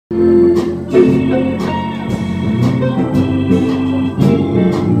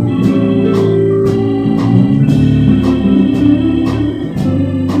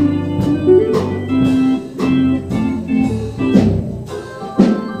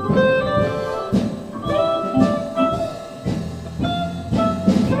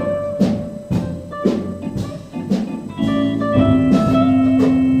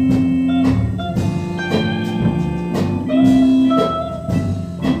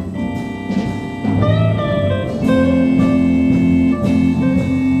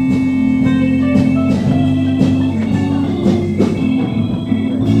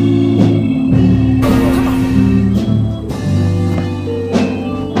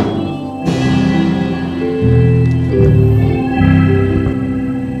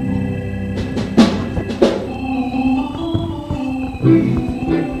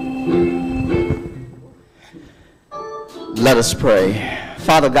us pray.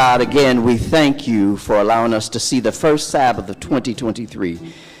 Father God, again, we thank you for allowing us to see the first Sabbath of 2023.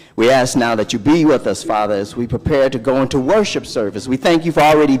 We ask now that you be with us, Father, as we prepare to go into worship service. We thank you for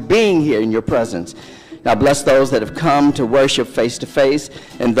already being here in your presence. Now bless those that have come to worship face-to-face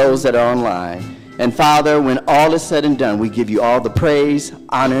and those that are online. And Father, when all is said and done, we give you all the praise,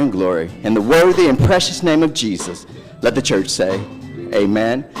 honor, and glory. In the worthy and precious name of Jesus, let the church say,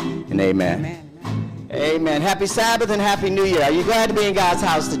 amen and amen. Amen. Amen. Happy Sabbath and Happy New Year. Are you glad to be in God's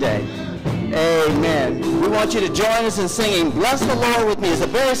house today? Amen. We want you to join us in singing Bless the Lord with me. It's a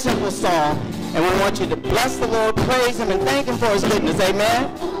very simple song, and we want you to bless the Lord, praise him, and thank him for his goodness. Amen.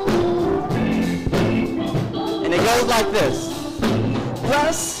 And it goes like this.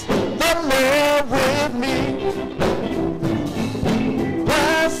 Bless the Lord with me.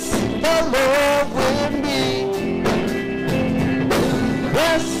 Bless the Lord with me.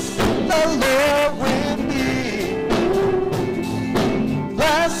 Bless the Lord with me.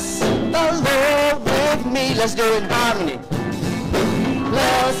 Bless the Lord with me. Let's do it in harmony.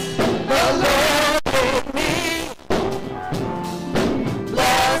 Bless the Lord with me.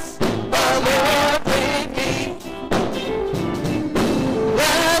 Bless the Lord with me.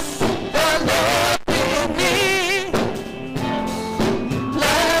 Bless the Lord with me.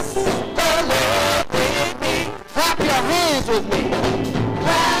 Bless the Lord with me. Clap your hands with me.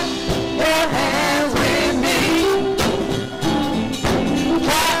 Clap your hands with me.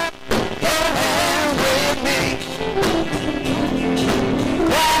 Clap your hands with me.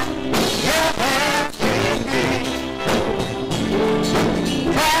 Clap your hands with me.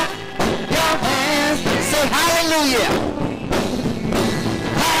 Clap your hands. Say hallelujah.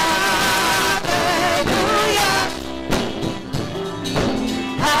 Hallelujah.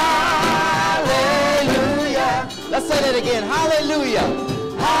 Hallelujah. Let's say that again. Hallelujah.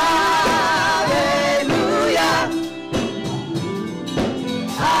 Hallelujah.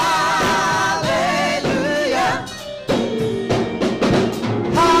 Hallelujah.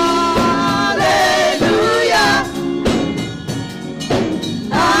 Hallelujah.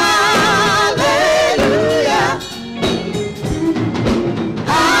 Hallelujah. Hallelujah.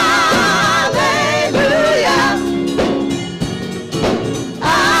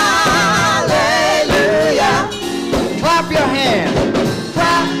 Hallelujah. Clap your hands.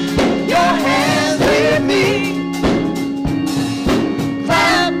 Clap your hands with me.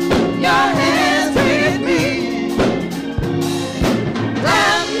 Clap your hands with me.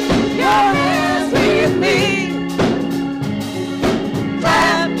 Clap your hands with me.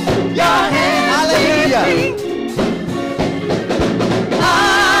 Clap your hands. Hallelujah. With me.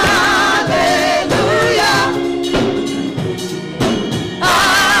 Hallelujah.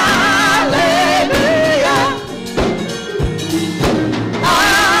 Hallelujah.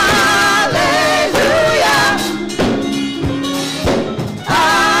 Hallelujah.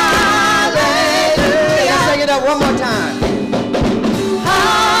 Hallelujah. Let's take it up one more time.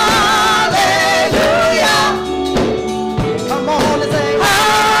 Hallelujah. Come on, let's sing.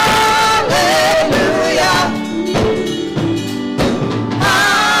 Hallelujah.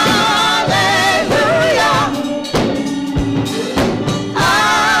 Hallelujah.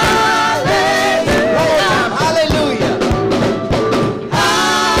 Hallelujah. One more time.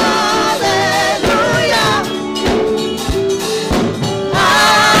 Hallelujah.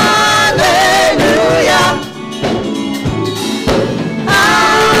 Hallelujah. Hallelujah.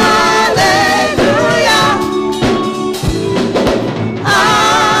 Hallelujah.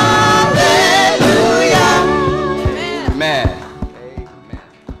 Hallelujah. Amen.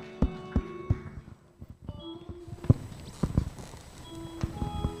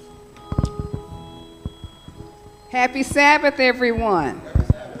 Happy Sabbath, everyone.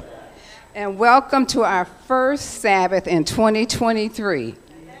 And welcome to our first Sabbath in 2023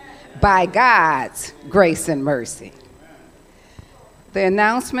 by God's grace and mercy. The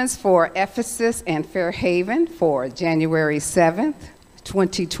announcements for Ephesus and Fairhaven for January 7th,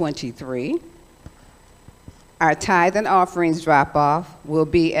 2023. Our tithe and offerings drop-off will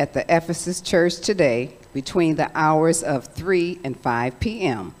be at the Ephesus Church today between the hours of 3 and 5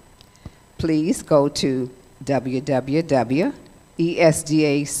 p.m. Please go to www.esdac.org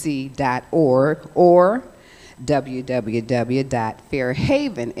or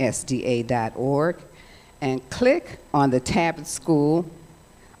www.fairhavensda.org and click on the Tablet School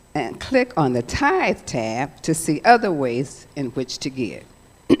and click on the Tithe tab to see other ways in which to give.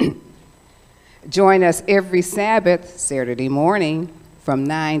 Join us every Sabbath, Saturday morning from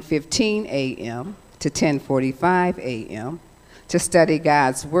 9:15 a.m. to 10:45 a.m. to study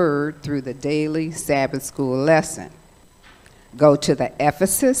God's Word through the daily Sabbath school lesson. Go to the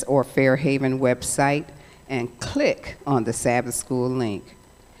Ephesus or Fairhaven website and click on the Sabbath School link.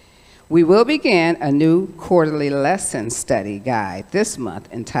 We will begin a new quarterly lesson study guide this month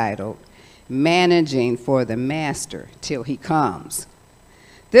entitled Managing for the Master Till He Comes.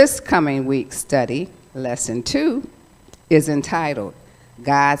 This coming week's study, Lesson 2, is entitled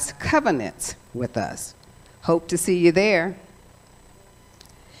God's Covenants with Us. Hope to see you there.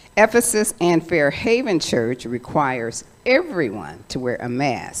 Ephesus and Fairhaven Church requires everyone to wear a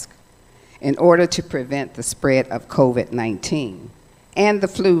mask in order to prevent the spread of COVID-19 and the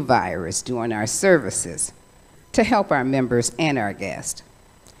flu virus during our services to help our members and our guests.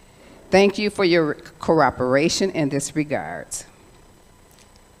 Thank you for your cooperation in this regards.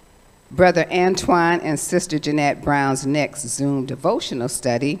 Brother Antoine and Sister Jeanette Brown's next Zoom devotional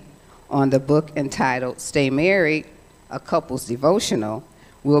study on the book entitled Stay Married, a Couple's Devotional,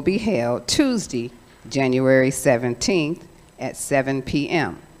 will be held Tuesday, January 17th at 7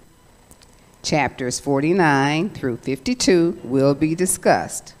 p.m. Chapters 49 through 52 will be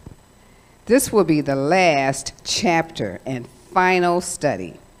discussed. This will be the last chapter and final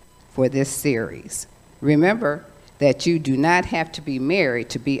study for this series. Remember that you do not have to be married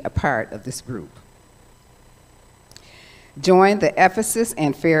to be a part of this group. Join the Ephesus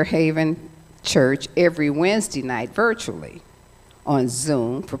and Fairhaven Church every Wednesday night virtually on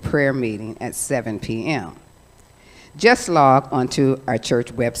Zoom for prayer meeting at 7 p.m. Just log onto our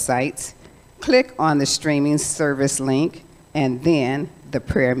church websites, click on the streaming service link, and then the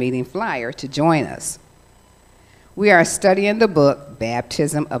prayer meeting flyer to join us. We are studying the book,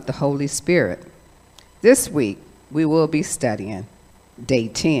 Baptism of the Holy Spirit. This week, we will be studying Day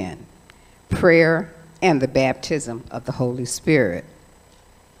 10, Prayer and the Baptism of the Holy Spirit.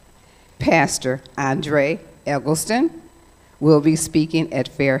 Pastor Undra Eggelston will be speaking at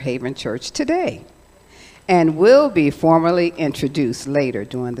Fairhaven Church today and will be formally introduced later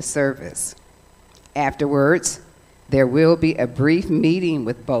during the service. Afterwards, there will be a brief meeting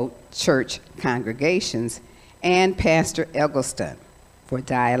with both church congregations and Pastor Egleston for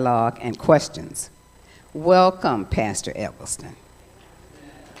dialogue and questions. Welcome, Pastor Egleston.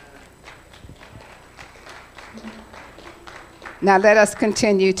 Now let us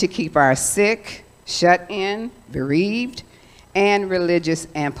continue to keep our sick, shut in, bereaved, and religious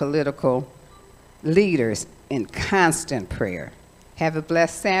and political leaders in constant prayer. Have a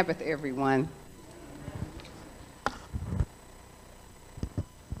blessed Sabbath, everyone.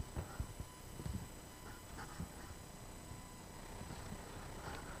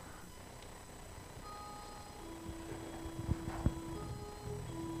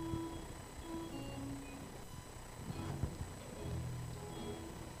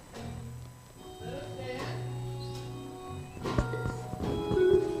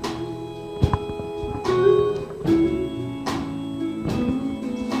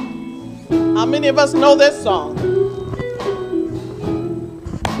 How many of us know this song?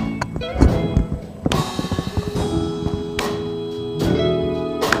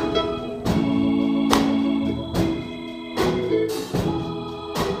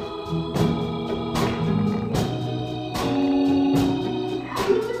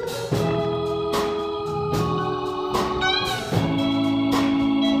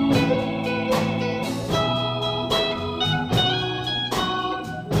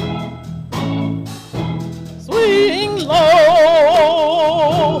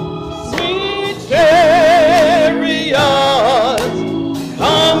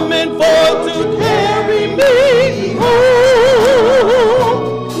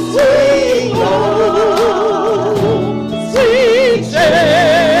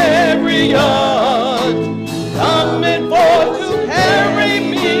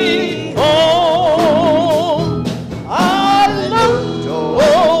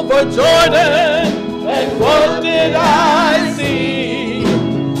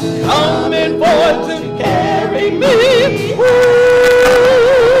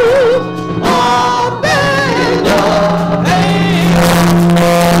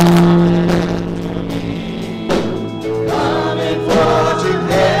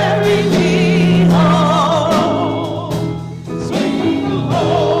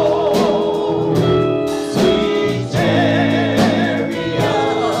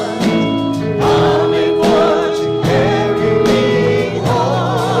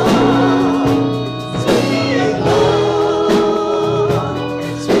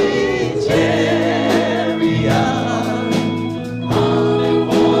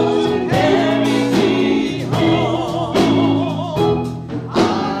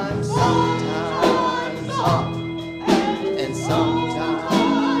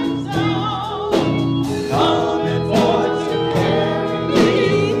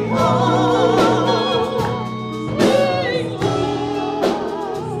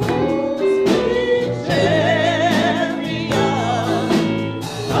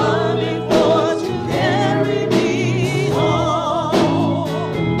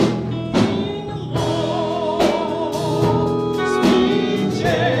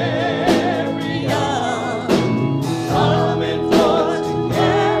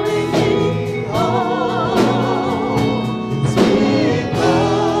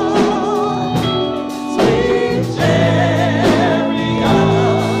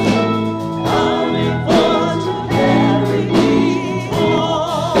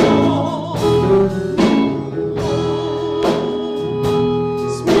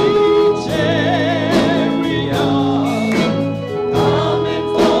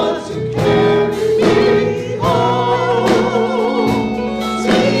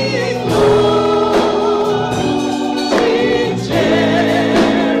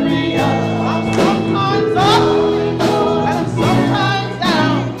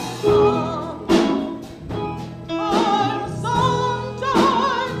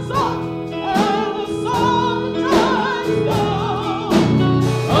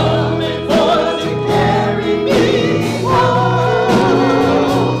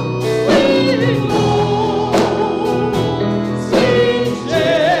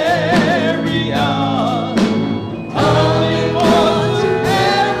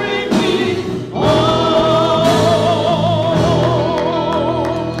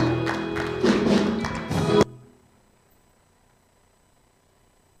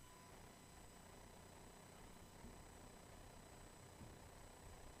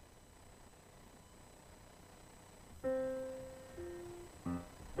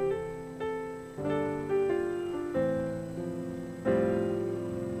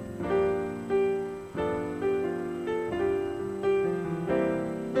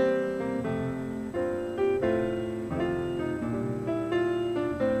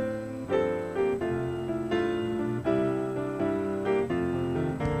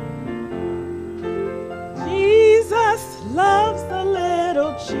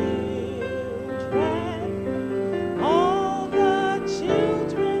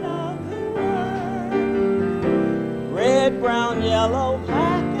 yellow,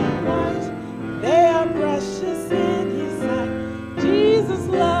 black, and white, they are precious in His sight. Jesus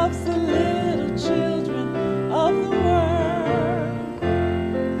loves the little children of the world.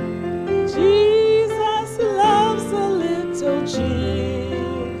 Jesus loves the little children,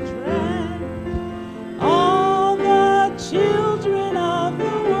 all the children of the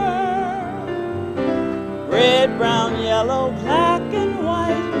world. Red, brown, yellow, black, and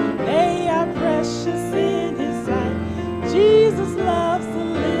white, they are precious in His sight. Jesus loves the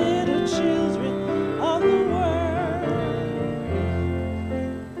little children of the world.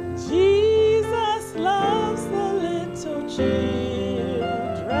 Jesus loves the little children,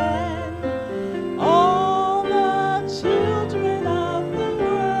 all the children of the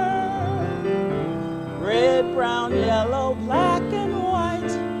world. Red, brown, yellow, black, and white,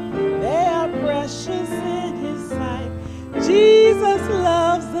 they are precious in His sight. Jesus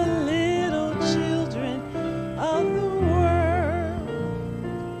loves the little children of the world.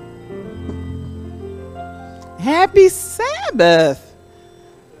 Happy Sabbath.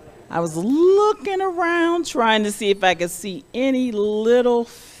 I was looking around trying to see if I could see any little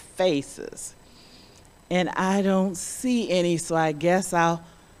faces. And I don't see any, so I guess I'll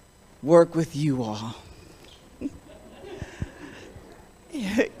work with you all.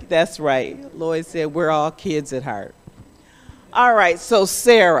 That's right. Lloyd said we're all kids at heart. All right, so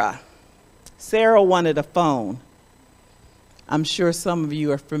Sarah wanted a phone. I'm sure some of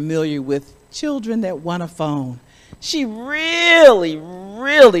you are familiar with children that want a phone. She really,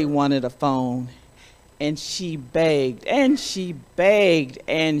 really wanted a phone. And she begged, and she begged,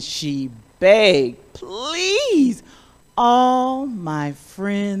 and she begged. Please, all my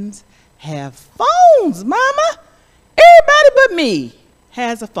friends have phones, Mama. Everybody but me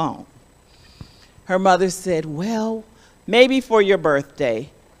has a phone. Her mother said, well, maybe for your birthday.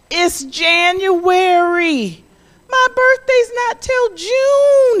 It's January. My birthday's not till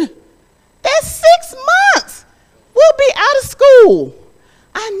June. That's 6 months. We'll be out of school.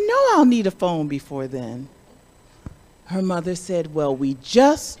 I know I'll need a phone before then. Her mother said, well, we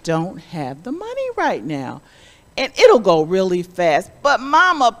just don't have the money right now. And it'll go really fast. But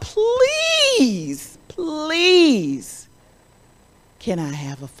Mama, please, please, can I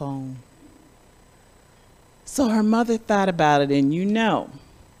have a phone? So her mother thought about it, and you know,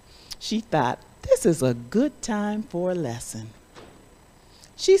 she thought, this is a good time for a lesson.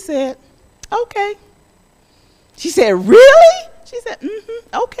 She said, okay. She said, really? She said,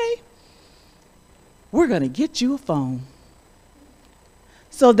 okay. We're going to get you a phone.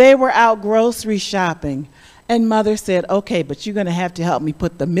 So they were out grocery shopping, and Mother said, okay, but you're going to have to help me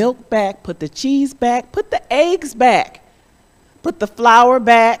put the milk back, put the cheese back, put the eggs back, put the flour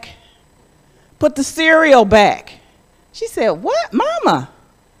back, put the cereal back. She said, what, Mama?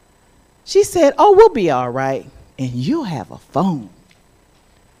 She said, oh, we'll be all right, and you'll have a phone.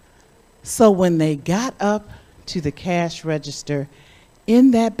 So when they got up to the cash register,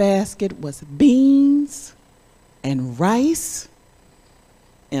 in that basket was beans and rice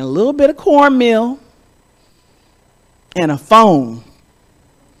and a little bit of cornmeal and a phone.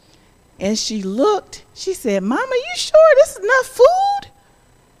 And she looked, she said, Mama, you sure this is enough food?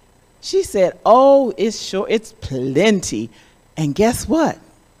 She said, oh, it's sure, it's plenty. And guess what?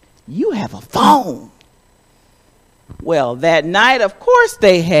 You have a phone. Well, that night, of course,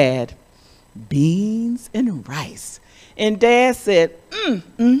 they had beans and rice. And Dad said,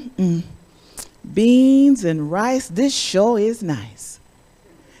 beans and rice, this sure is nice.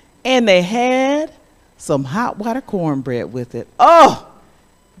 And they had some hot water cornbread with it. Oh,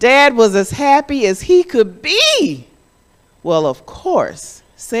 Dad was as happy as he could be. Well, of course,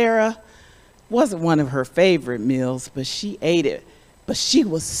 Sarah wasn't one of her favorite meals, but she ate it. But she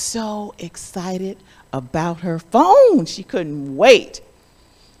was so excited about her phone. She couldn't wait.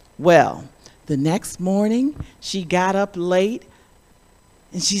 Well, the next morning, she got up late,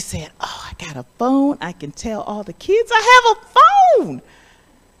 and she said, oh, I got a phone. I can tell all the kids I have a phone.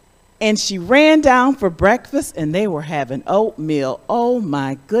 And she ran down for breakfast, and they were having oatmeal. Oh,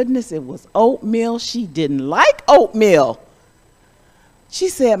 my goodness, it was oatmeal. She didn't like oatmeal. She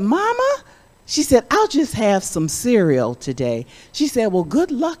said, Mama, she said, I'll just have some cereal today. She said, well,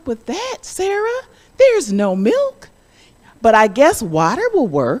 good luck with that, Sarah. There's no milk. But I guess water will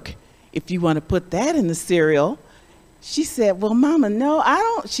work if you want to put that in the cereal. She said, well, Mama, no, I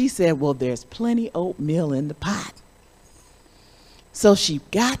don't. She said, well, there's plenty oatmeal in the pot. So she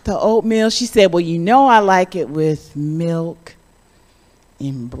got the oatmeal. She said, well, you know I like it with milk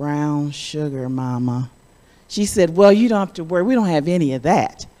and brown sugar, Mama. She said, well, you don't have to worry. We don't have any of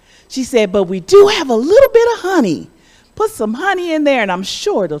that. She said, but we do have a little bit of honey. Put some honey in there, and I'm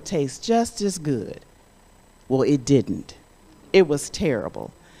sure it'll taste just as good. Well, it didn't. It was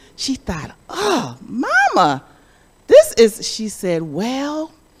terrible. She thought, oh, Mama, she said,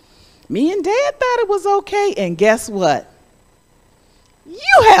 well, me and Dad thought it was okay, and guess what?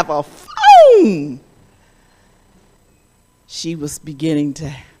 You have a phone. She was beginning to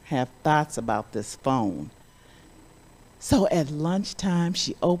have thoughts about this phone. So at lunchtime,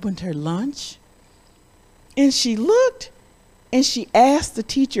 she opened her lunch, and she looked, and she asked the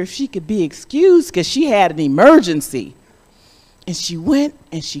teacher if she could be excused because she had an emergency. And she went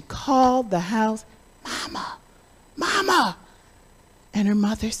and she called the house, Mama, Mama. And her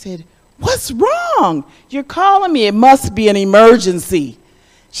mother said, what's wrong? You're calling me. It must be an emergency.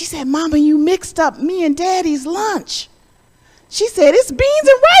 She said, Mama, you mixed up me and Daddy's lunch. She said, it's beans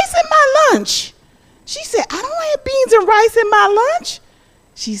and rice in my lunch. She said, I don't have beans and rice in my lunch.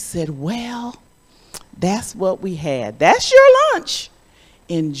 She said, well, that's what we had. That's your lunch.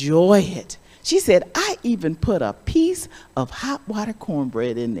 Enjoy it. She said, I even put a piece of hot water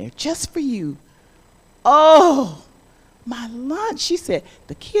cornbread in there just for you. Oh, my lunch. She said,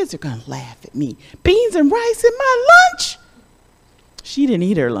 the kids are going to laugh at me. Beans and rice in my lunch. She didn't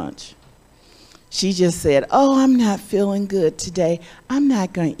eat her lunch. She just said, oh, I'm not feeling good today. I'm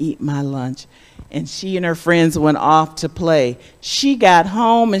not going to eat my lunch. And she and her friends went off to play. She got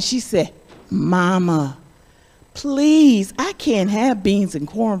home and she said, Mama, please, I can't have beans and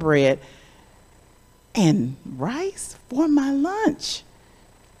cornbread and rice for my lunch.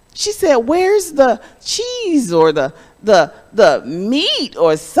 She said, where's the cheese or the meat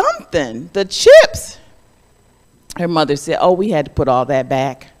or something, the chips? Her mother said, oh, we had to put all that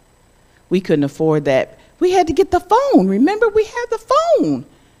back. We couldn't afford that. We had to get the phone. Remember, we had the phone.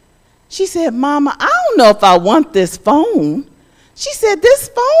 She said, Mama, I don't know if I want this phone. She said, this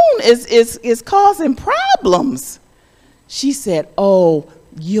phone is causing problems. She said, oh,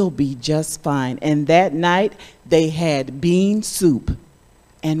 you'll be just fine. And that night, they had bean soup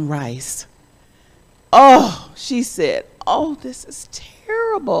and rice. Oh, she said, oh, this is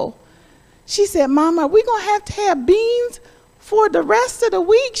terrible. She said, Mama, are we going to have beans for the rest of the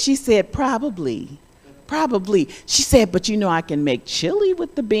week? She said, probably. She said, but you know, I can make chili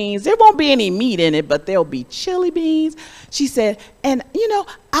with the beans. There won't be any meat in it, but there'll be chili beans. She said, and you know,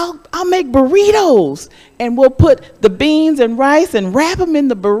 I'll make burritos and we'll put the beans and rice and wrap them in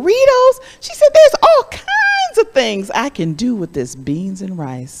the burritos. She said, there's all kinds of things I can do with this beans and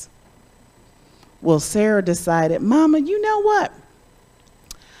rice. Well, Sarah decided, Mama, you know what?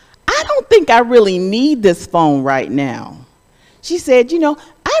 I don't think I really need this phone right now. She said, you know,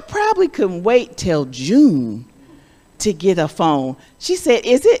 I probably couldn't wait till June to get a phone. She said,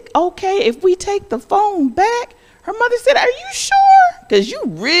 is it okay if we take the phone back? Her mother said, are you sure? Because you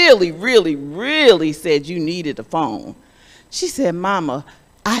really said you needed a phone. She said, Mama,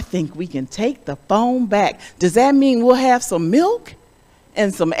 I think we can take the phone back. Does that mean we'll have some milk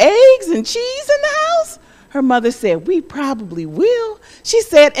and some eggs and cheese in the house? Her mother said, we probably will. She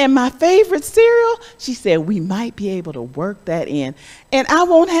said, and my favorite cereal, she said, we might be able to work that in. And I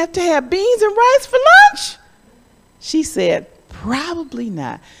won't have to have beans and rice for lunch. She said, probably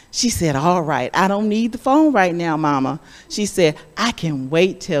not. She said, all right, I don't need the phone right now, Mama. She said, I can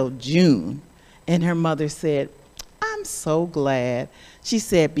wait till June. And her mother said, I'm so glad. She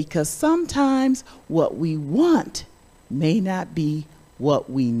said, because sometimes what we want may not be what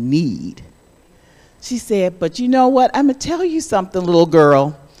we need. She said, but you know what? I'm going to tell you something, little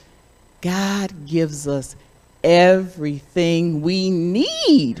girl. God gives us everything we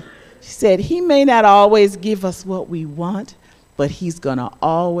need. She said, he may not always give us what we want, but he's going to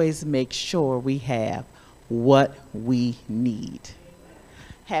always make sure we have what we need.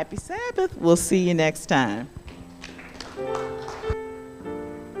 Happy Sabbath. We'll see you next time.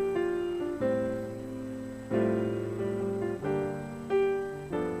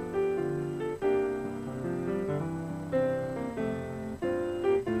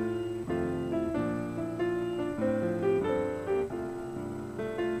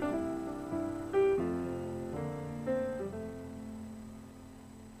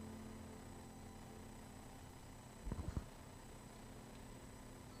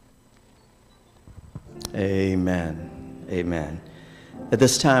 Amen. Amen. At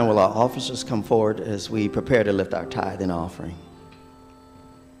this time, will our officers come forward as we prepare to lift our tithe and offering?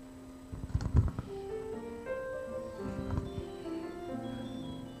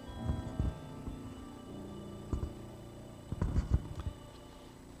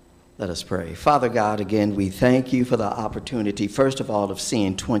 Let us pray. Father God, again, we thank you for the opportunity, first of all, of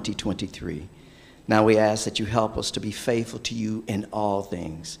seeing 2023. Now we ask that you help us to be faithful to you in all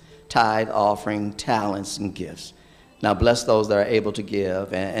things, tithe, offering, talents, and gifts. Now bless those that are able to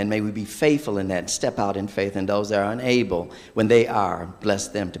give, and may we be faithful in that, step out in faith, and those that are unable, when they are, bless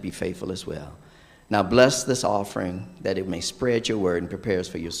them to be faithful as well. Now bless this offering that it may spread your word and prepare us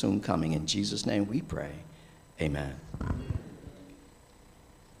for your soon coming. In Jesus' name we pray. Amen.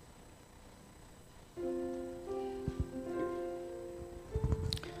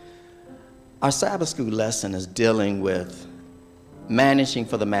 Our Sabbath school lesson is dealing with managing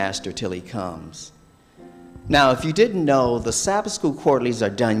for the Master till he comes. Now, if you didn't know, the Sabbath school quarterlies are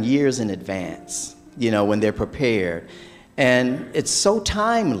done years in advance, when they're prepared. And it's so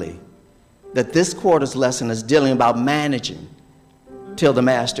timely that this quarter's lesson is dealing about managing till the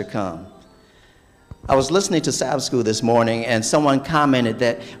Master comes. I was listening to Sabbath school this morning, and someone commented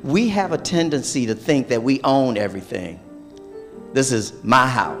that we have a tendency to think that we own everything. This is my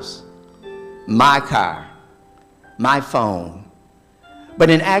house, my car, my phone.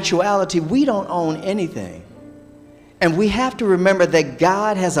 But in actuality, we don't own anything. And we have to remember that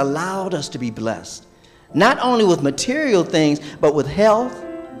God has allowed us to be blessed, not only with material things, but with health,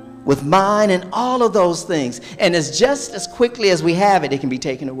 with mind, and all of those things. And it's just as quickly as we have it, it can be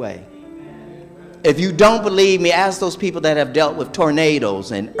taken away. If you don't believe me, ask those people that have dealt with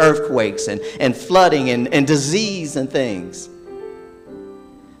tornadoes and earthquakes and flooding and disease and things.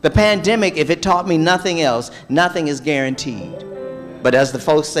 The pandemic, if it taught me nothing else, nothing is guaranteed. But as the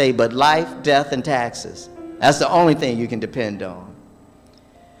folks say, but life, death, and taxes. That's the only thing you can depend on.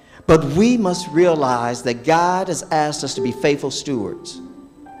 But we must realize that God has asked us to be faithful stewards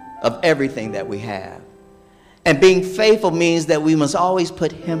of everything that we have. And being faithful means that we must always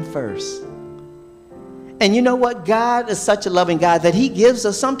put him first. And you know what? God is such a loving God that he gives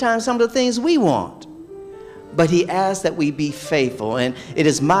us sometimes some of the things we want. But he asks that we be faithful. And it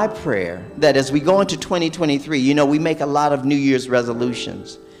is my prayer that as we go into 2023, we make a lot of New Year's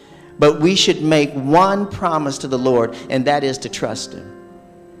resolutions. But we should make one promise to the Lord, and that is to trust him.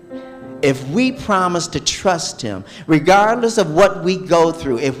 If we promise to trust him, regardless of what we go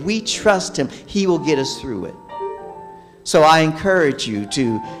through, if we trust him, he will get us through it. So I encourage you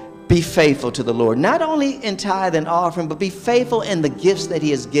to be faithful to the Lord, not only in tithe and offering, but be faithful in the gifts that he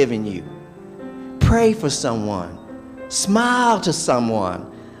has given you. Pray for someone. Smile to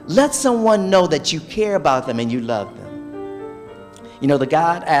someone. Let someone know that you care about them and you love them. The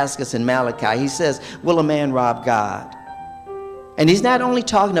God asks us in Malachi, he says, will a man rob God? And he's not only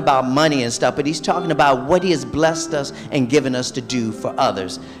talking about money and stuff, but he's talking about what he has blessed us and given us to do for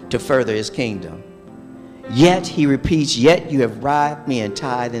others to further his kingdom. Yet, he repeats, yet you have robbed me in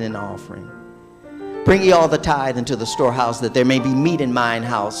tithe and in offering. Bring ye all the tithe into the storehouse, that there may be meat in mine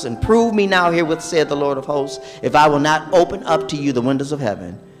house. And prove me now herewith, saith the Lord of hosts, if I will not open up to you the windows of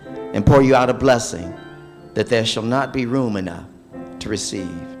heaven and pour you out a blessing, that there shall not be room enough to receive.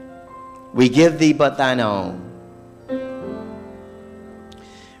 We give thee but thine own.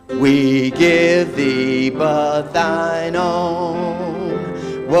 We give thee but thine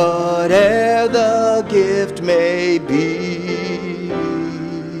own, whate'er the gift may be.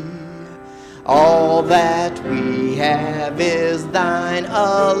 All that we have is thine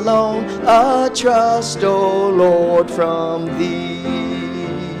alone, a trust, O Lord, from thee.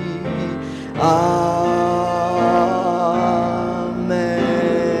 Amen.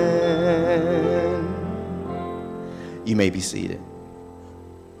 You may be seated.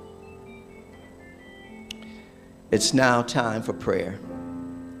 It's now time for prayer.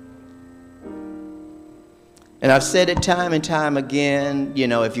 And I've said it time and time again,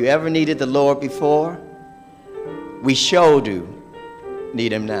 if you ever needed the Lord before, we sure do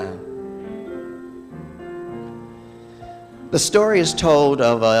need him now. The story is told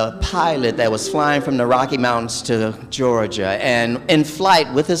of a pilot that was flying from the Rocky Mountains to Georgia, and in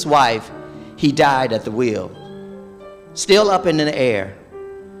flight with his wife, he died at the wheel, still up in the air.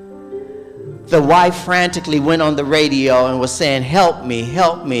 The wife frantically went on the radio and was saying, help me,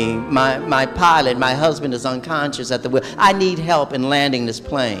 my pilot, my husband is unconscious at the wheel. I need help in landing this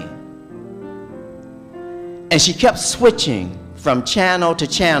plane. And she kept switching from channel to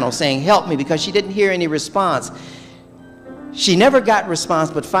channel saying, help me, because she didn't hear any response. She never got response,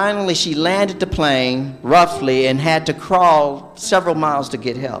 but finally she landed the plane roughly and had to crawl several miles to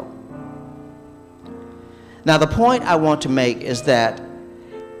get help. Now the point I want to make is that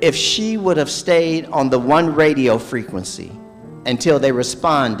if she would have stayed on the one radio frequency until they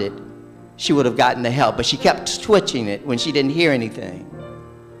responded, she would have gotten the help. But she kept switching it when she didn't hear anything.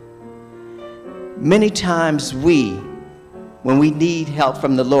 Many times when we need help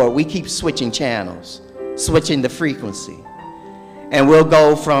from the Lord, we keep switching channels, switching the frequency. And we'll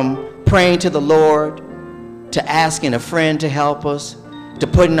go from praying to the Lord to asking a friend to help us, to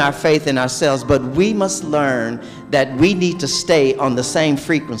putting our faith in ourselves, but we must learn that we need to stay on the same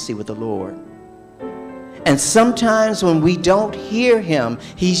frequency with the Lord. And sometimes when we don't hear him,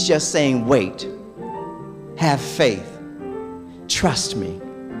 he's just saying, wait, have faith, trust me.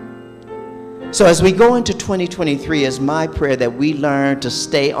 So as we go into 2023, it's my prayer that we learn to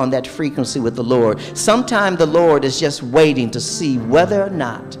stay on that frequency with the Lord. Sometimes the Lord is just waiting to see whether or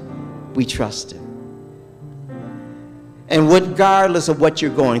not we trust him. And regardless of what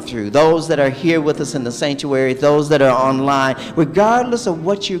you're going through, those that are here with us in the sanctuary, those that are online, regardless of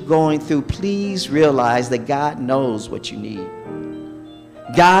what you're going through, please realize that God knows what you need.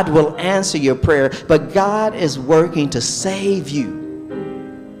 God will answer your prayer, but God is working to save you.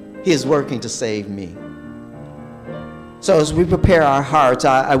 He is working to save me. So as we prepare our hearts,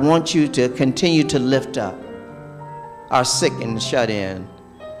 I want you to continue to lift up our sick and shut in.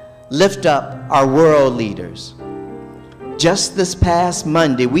 Lift up our world leaders. Just this past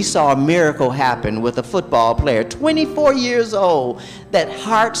Monday, we saw a miracle happen with a football player, 24 years old, that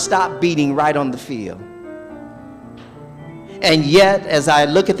heart stopped beating right on the field. And yet, as I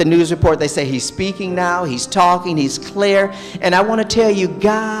look at the news report, they say he's speaking now, he's talking, he's clear. And I want to tell you,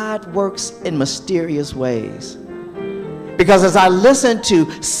 God works in mysterious ways. Because as I listen to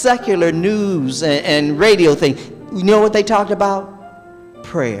secular news and radio thing, you know what they talked about?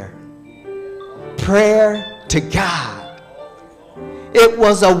 Prayer. Prayer to God. It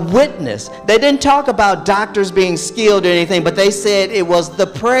was a witness. They didn't talk about doctors being skilled or anything, but they said it was the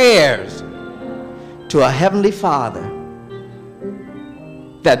prayers to a heavenly Father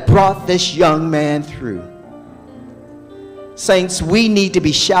that brought this young man through. Saints, we need to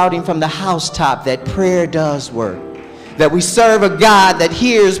be shouting from the housetop that prayer does work, that we serve a God that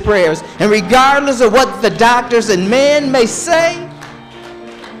hears prayers, and regardless of what the doctors and men may say,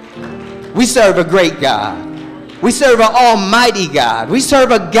 we serve a great God. We serve an almighty God. We serve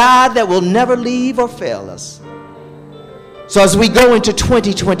a God that will never leave or fail us. So as we go into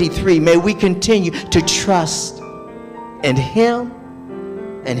 2023, may we continue to trust in him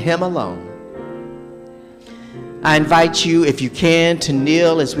and him alone. I invite you, if you can, to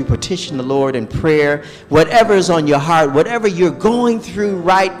kneel as we petition the Lord in prayer. Whatever is on your heart, whatever you're going through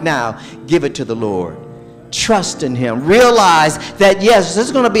right now, give it to the Lord. Trust in him. Realize that, yes, this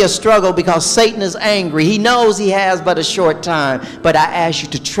is going to be a struggle because Satan is angry. He knows he has but a short time. But I ask you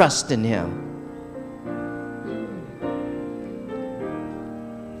to trust in him.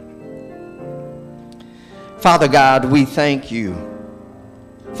 Father God, we thank you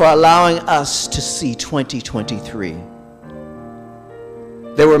for allowing us to see 2023.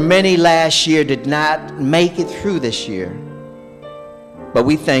 There were many last year did not make it through this year. But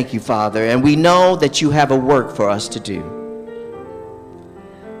we thank you, Father, and we know that you have a work for us to do.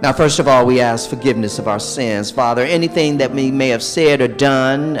 Now, first of all, we ask forgiveness of our sins. Father, anything that we may have said or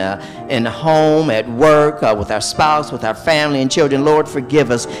done in home, at work, with our spouse, with our family and children, Lord,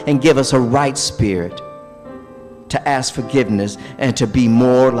 forgive us and give us a right spirit to ask forgiveness and to be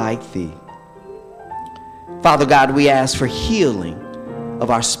more like thee. Father God, we ask for healing of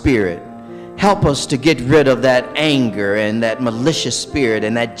our spirit. Help us to get rid of that anger and that malicious spirit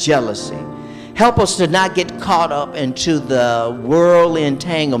and that jealousy. Help us to not get caught up into the worldly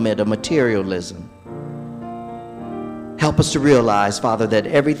entanglement of materialism. Help us to realize, Father, that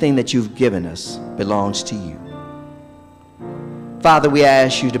everything that you've given us belongs to you. Father, we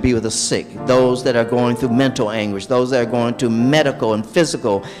ask you to be with the sick, those that are going through mental anguish, those that are going through medical and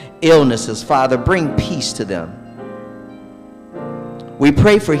physical illnesses. Father, bring peace to them. We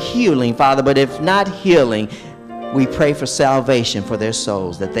pray for healing, Father, but if not healing, we pray for salvation for their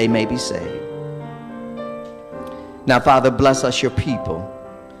souls, that they may be saved. Now, Father, bless us, your people,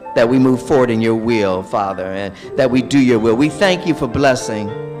 that we move forward in your will, Father, and that we do your will. We thank you for blessing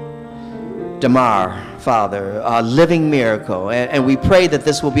Damar, Father, a living miracle, and we pray that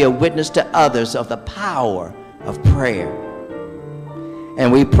this will be a witness to others of the power of prayer.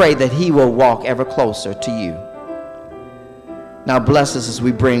 And we pray that he will walk ever closer to you. Now bless us as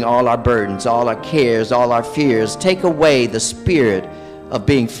we bring all our burdens, all our cares, all our fears. Take away the spirit of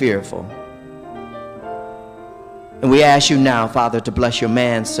being fearful. And we ask you now, Father, to bless your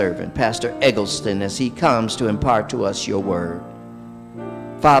manservant, Pastor Egleston, as he comes to impart to us your word.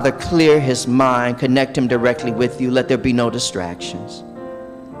 Father, clear his mind, connect him directly with you. Let there be no distractions.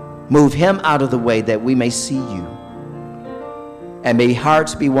 Move him out of the way that we may see you. And may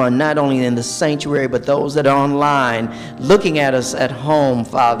hearts be won, not only in the sanctuary, but those that are online, looking at us at home,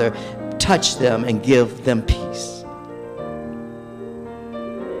 Father. Touch them and give them peace.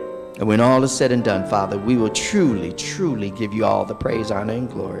 And when all is said and done, Father, we will truly, truly give you all the praise, honor, and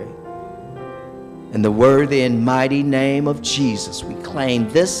glory. In the worthy and mighty name of Jesus, we claim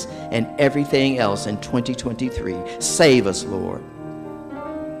this and everything else in 2023. Save us, Lord.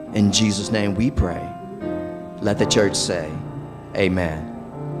 In Jesus' name we pray. Let the church say, amen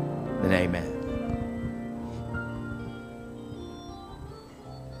and amen.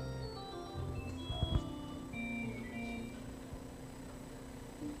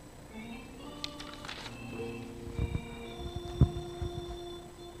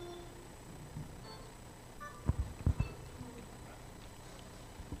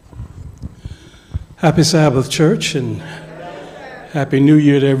 Happy Sabbath, church, and Happy New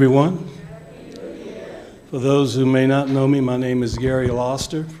Year to everyone. For those who may not know me, my name is Gary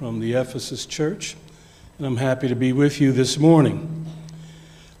Loster from the Ephesus Church, and I'm happy to be with you this morning.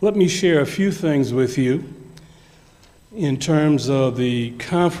 Let me share a few things with you in terms of the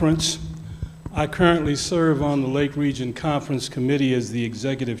conference. I currently serve on the Lake Region Conference Committee as the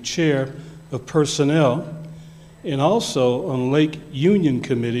Executive Chair of Personnel, and also on Lake Union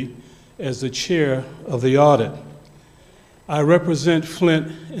Committee as the chair of the audit. I represent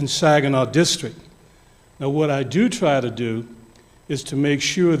Flint and Saginaw District. Now, what I do try to do is to make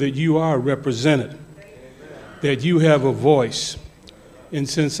sure that you are represented, that you have a voice. And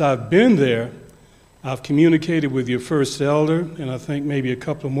since I've been there, I've communicated with your first elder, and I think maybe a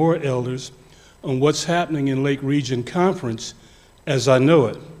couple more elders, on what's happening in Lake Region Conference as I know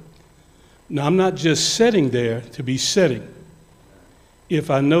it. Now, I'm not just sitting there to be sitting. If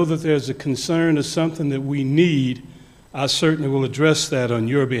I know that there's a concern or something that we need, I certainly will address that on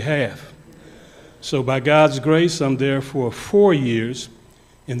your behalf. So by God's grace, I'm there for 4 years,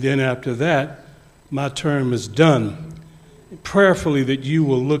 and then after that, my term is done. Prayerfully that you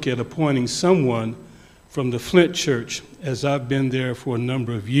will look at appointing someone from the Flint Church, as I've been there for a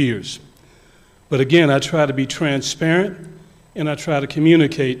number of years. But again, I try to be transparent, and I try to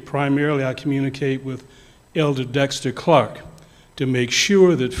communicate. Primarily, I communicate with Elder Dexter Clark, to make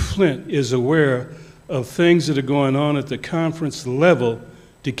sure that Flint is aware of things that are going on at the conference level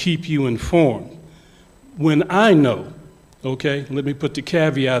to keep you informed. When I know, okay, let me put the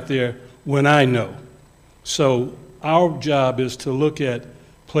caveat there, when I know. So our job is to look at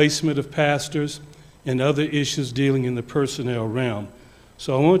placement of pastors and other issues dealing in the personnel realm.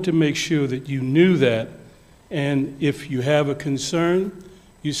 So I want to make sure that you knew that, and if you have a concern,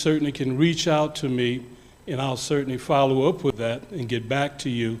 you certainly can reach out to me, and I'll certainly follow up with that and get back to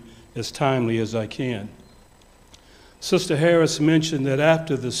you as timely as I can. Sister Harris mentioned that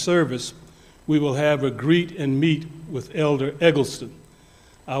after the service, we will have a greet and meet with Elder Eggelston.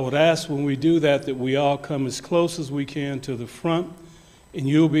 I would ask when we do that that we all come as close as we can to the front, and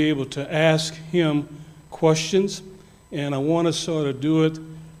you'll be able to ask him questions. And I want to sort of do it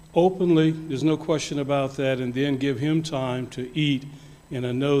openly, there's no question about that, and then give him time to eat. And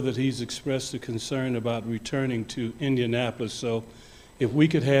I know that he's expressed a concern about returning to Indianapolis. So if we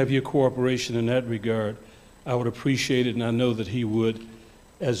could have your cooperation in that regard, I would appreciate it, and I know that he would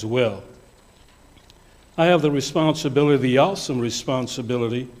as well. I have the responsibility, the awesome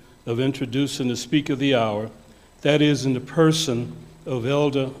responsibility, of introducing the speaker of the hour. That is in the person of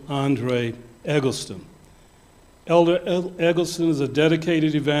Elder Undra Eggelston. Elder Eggelston is a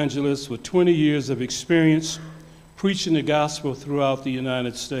dedicated evangelist with 20 years of experience preaching the gospel throughout the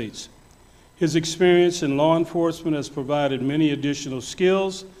United States. His experience in law enforcement has provided many additional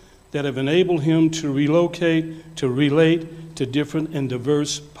skills that have enabled him to relocate, to relate to different and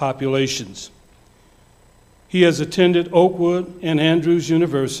diverse populations. He has attended Oakwood and Andrews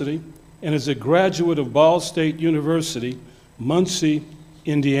University and is a graduate of Ball State University, Muncie,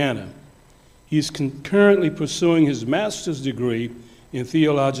 Indiana. He is currently pursuing his master's degree in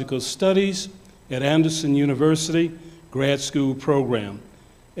theological studies at Anderson University grad school program,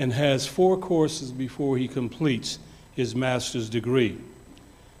 and has 4 courses before he completes his master's degree.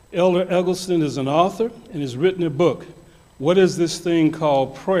 Elder Eggelston is an author and has written a book, What is This Thing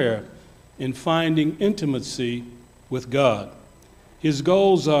Called Prayer in Finding Intimacy with God? His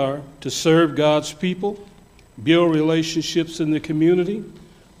goals are to serve God's people, build relationships in the community,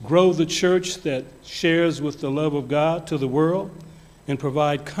 grow the church that shares with the love of God to the world, and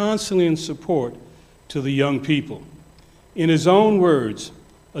provide counseling and support to the young people. In his own words,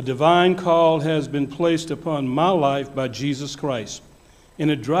 a divine call has been placed upon my life by Jesus Christ,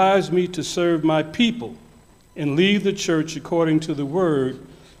 and it drives me to serve my people and lead the church according to the word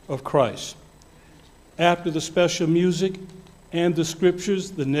of Christ. After the special music and the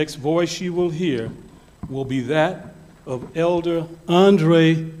scriptures, the next voice you will hear will be that of Elder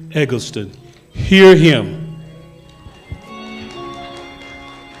Undra Eggelston. Hear him.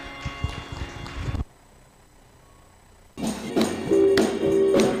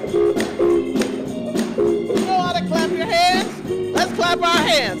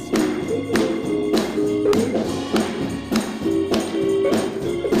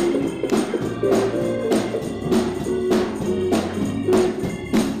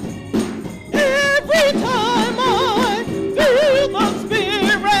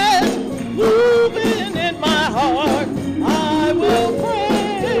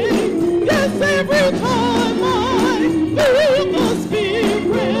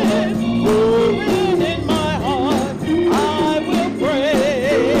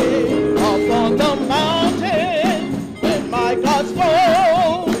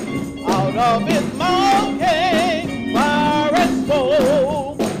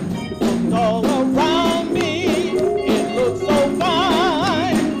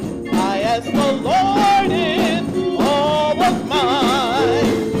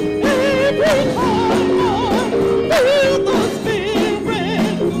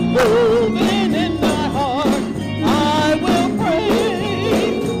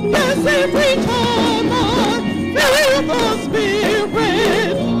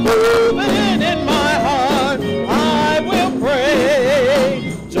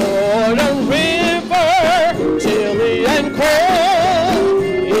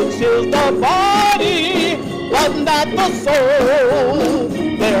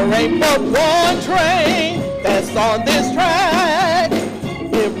 ain't but one train that's on this track.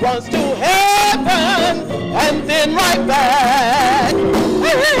 It runs to heaven and then right back.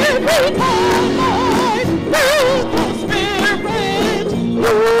 Every time I feel the Spirit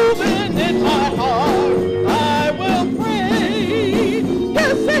moving in my heart, I will pray.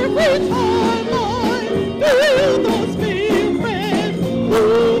 Yes, every time I feel the Spirit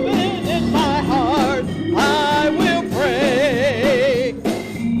moving in my heart, I will pray.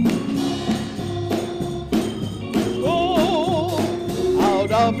 Oh,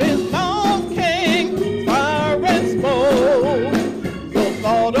 out of his mouth came fire and smoke. Look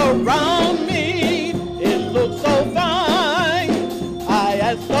all around me, it looks so fine. I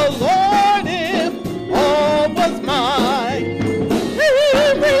asked the Lord if all was mine.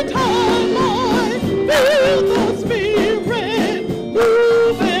 Every time I feel the Spirit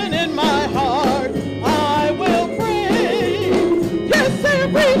moving in my heart, I will pray. Yes,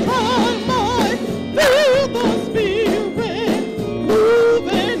 every time I feel the Spirit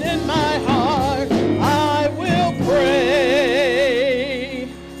moving in my heart, I will pray.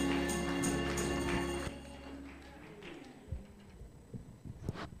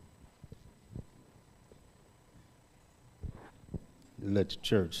 Let the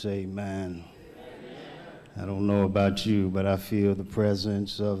church say amen. I don't know about you, but I feel the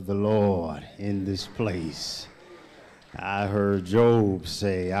presence of the Lord in this place. I heard Job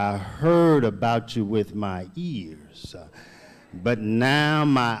say, I heard about you with my ears, but now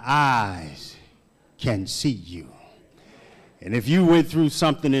my eyes can see you. And if you went through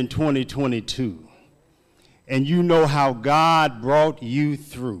something in 2022 and you know how God brought you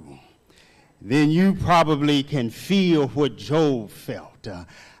through, then you probably can feel what Job felt.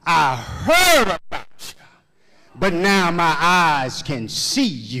 I heard about you, but now my eyes can see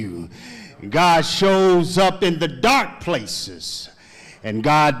you. God shows up in the dark places, and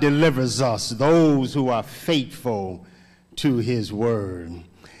God delivers us, those who are faithful to his word.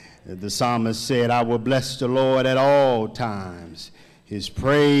 The psalmist said, I will bless the Lord at all times. His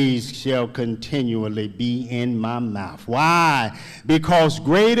praise shall continually be in my mouth. Why? Because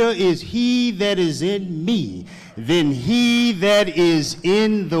greater is he that is in me than he that is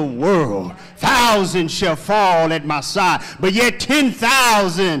in the world. 1,000 shall fall at my side, but yet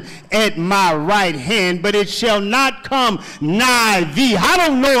 10,000 at my right hand, but it shall not come nigh thee. I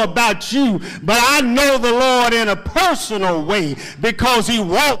don't know about you, but I know the Lord in a personal way, because he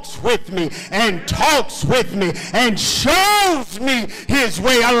walks with me and talks with me and shows me his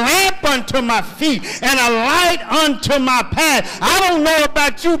way, a lamp unto my feet and a light unto my path. I don't know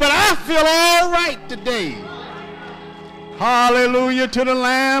about you, but I feel all right today. Hallelujah to the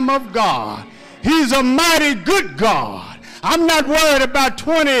Lamb of God. He's a mighty good God. I'm not worried about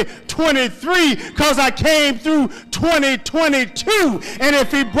 2023 because I came through 2022. And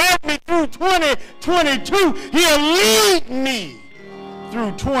if he brought me through 2022, he'll lead me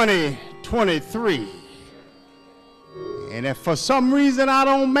through 2023. And if for some reason I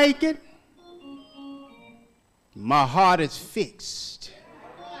don't make it, my heart is fixed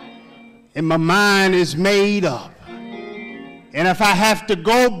and my mind is made up. And if I have to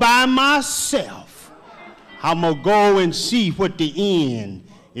go by myself, I'm going to go and see what the end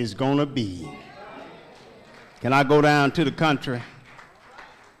is going to be. Can I go down to the country?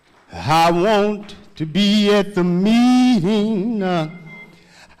 I want to be at the meeting.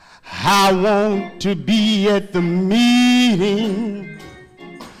 I want to be at the meeting.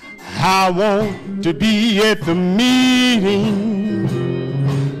 I want to be at the meeting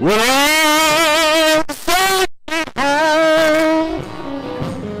with all the saints home.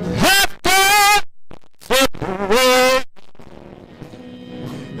 Have to separate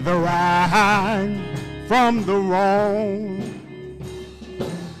the right from the wrong.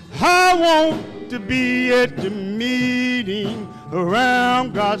 I want to be at the meeting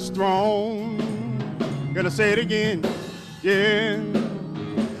around God's throne. Gonna say it again. Yeah.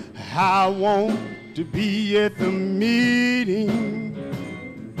 I want to be at the meeting.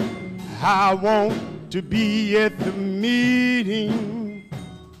 I want to be at the meeting.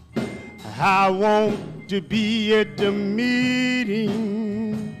 I want to be at the meeting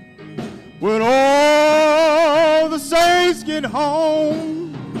when all the saints get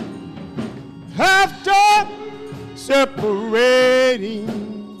home after separating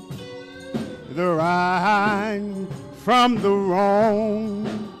the right from the wrong.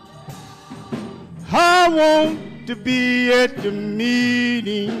 I want to be at the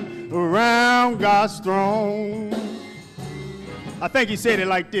meeting around God's throne. I think he said it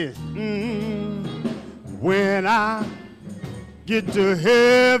like this. When I get to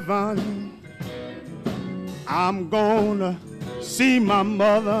heaven, I'm gonna see my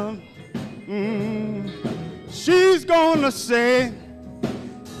mother. She's gonna say,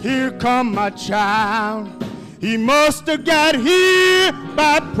 here come my child. He must have got here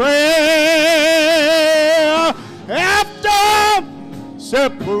by prayer. After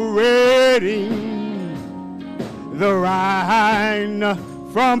separating the right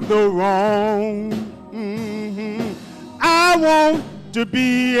from the wrong, I want to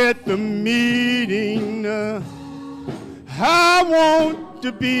be at the meeting. I want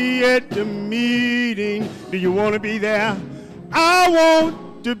to be at the meeting. Do you want to be there? I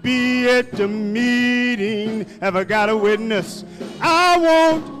want to be at the meeting. Have I got a witness? I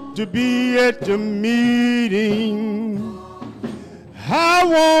want to be at the meeting. I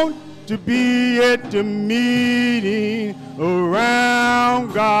want to be at the meeting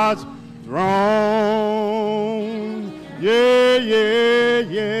around God's throne. Yeah, yeah,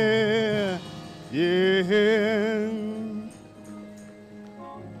 yeah, yeah.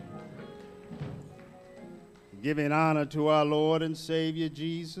 Giving honor to our Lord and Savior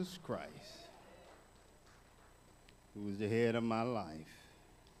Jesus Christ, who is the head of my life.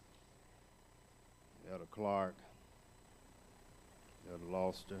 Elder Clark, Elder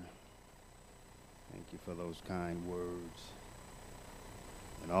Loster, thank you for those kind words.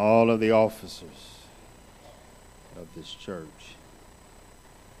 And all of the officers of this church.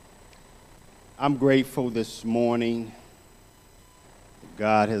 I'm grateful this morning that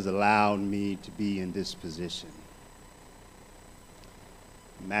God has allowed me to be in this position.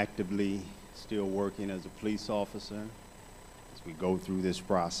 I'm actively still working as a police officer as we go through this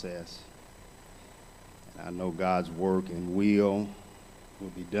process. And I know God's work and will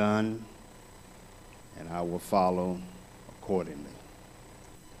be done, and I will follow accordingly.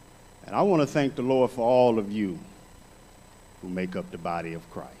 And I want to thank the Lord for all of you who make up the body of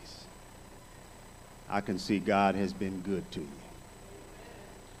Christ. I can see God has been good to you.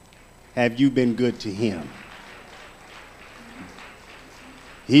 Have you been good to him?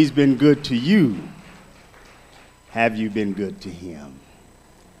 He's been good to you. Have you been good to him?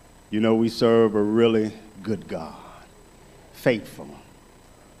 You know, we serve a really good God, faithful,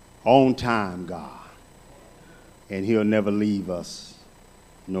 on-time God, and he'll never leave us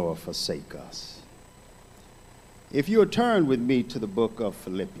nor forsake us. If you'll turn with me to the book of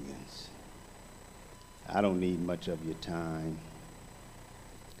Philippians, I don't need much of your time.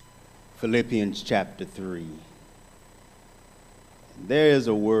 Philippians chapter 3. There is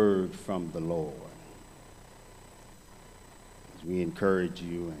a word from the Lord as we encourage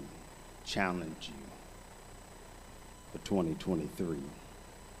you and challenge you for 2023.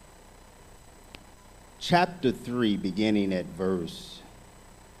 Chapter 3, beginning at verse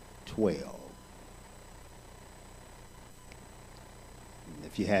 12.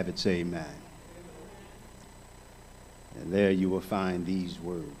 If you have it, say amen. And there you will find these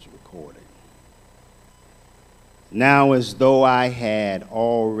words recorded. Now as though I had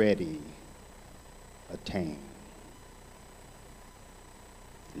already attained.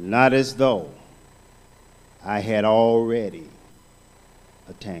 Not as though I had already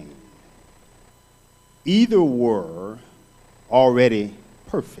attained. Either were already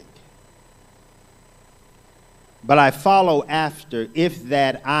perfect. But I follow after, if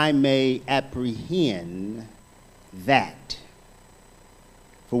that I may apprehend that,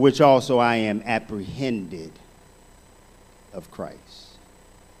 for which also I am apprehended of Christ.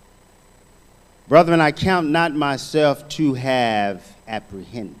 Brethren, I count not myself to have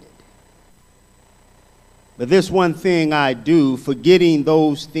apprehended. But this one thing I do, forgetting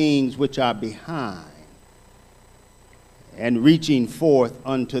those things which are behind, and reaching forth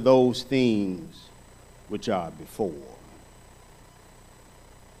unto those things which are before.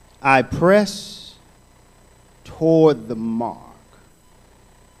 I press toward the mark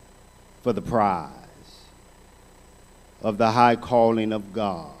for the prize of the high calling of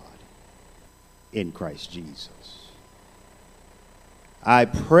God in Christ Jesus. I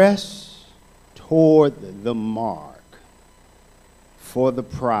press toward the mark for the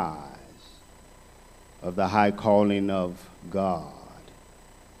prize of the high calling of God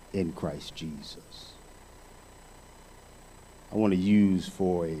in Christ Jesus. I want to use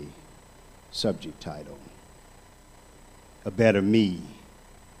for a subject title, A Better Me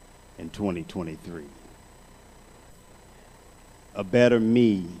in 2023. A better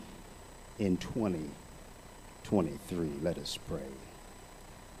me in 2023. Let us pray.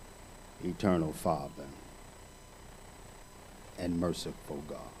 Eternal Father and merciful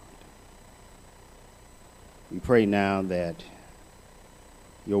God, we pray now that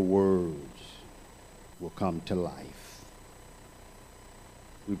your words will come to life.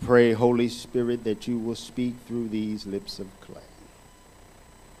 We pray, Holy Spirit, that you will speak through these lips of clay.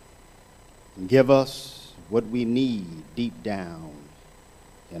 and give us what we need deep down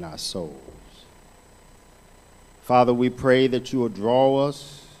in our souls. Father, we pray that you will draw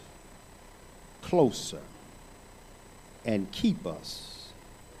us closer and keep us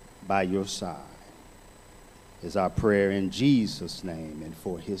by your side, is our prayer in Jesus' name and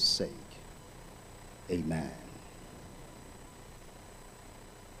for his sake. Amen.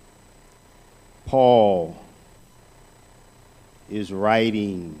 Paul is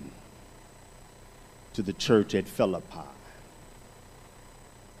writing to the church at Philippi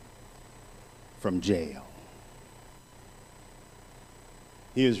from jail.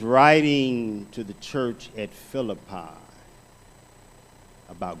 He is writing to the church at Philippi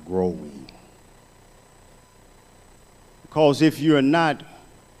about growing. Because if you're not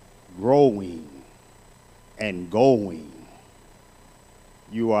growing and going,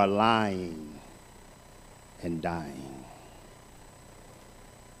 you are lying and dying.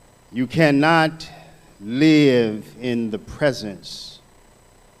 You cannot live in the presence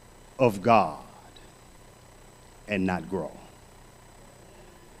of God and not grow.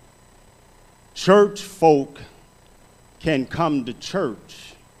 Church folk can come to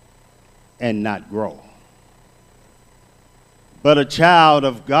church and not grow. But a child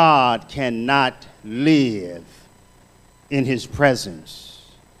of God cannot live in his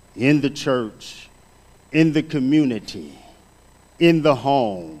presence, in the church, in the community, in the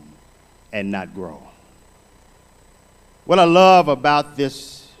home, and not grow. What I love about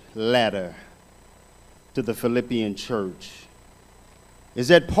this letter to the Philippian church is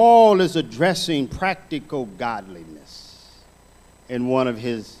that Paul is addressing practical godliness in one of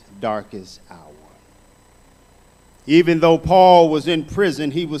his darkest hours. Even though Paul was in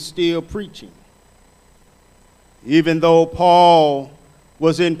prison, he was still preaching. Even though Paul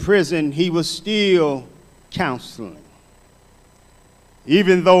was in prison, he was still counseling.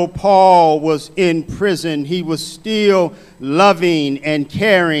 Even though Paul was in prison, he was still loving and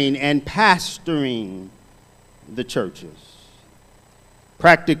caring and pastoring the churches.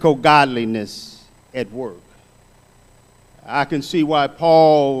 Practical godliness at work. I can see why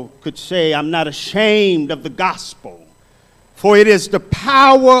Paul could say, I'm not ashamed of the gospel, for it is the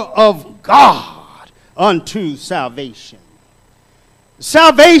power of God unto salvation.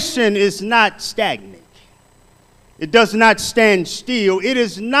 Salvation is not stagnant. It does not stand still. It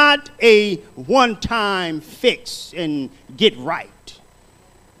is not a one-time fix and get right.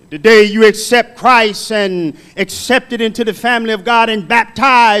 The day you accept Christ and accept it into the family of God and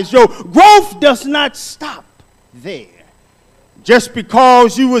baptize, your growth does not stop there. Just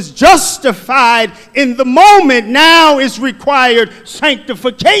because you was justified in the moment, now is required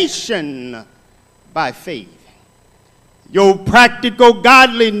sanctification by faith. Your practical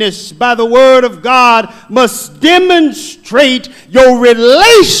godliness by the word of God must demonstrate your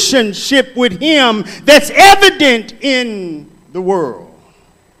relationship with him that's evident in the world.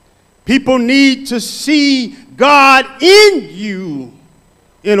 People need to see God in you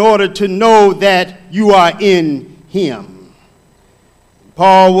in order to know that you are in him.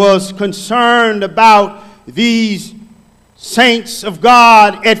 Paul was concerned about these saints of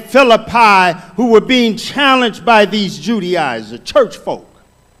God at Philippi who were being challenged by these Judaizers, church folk,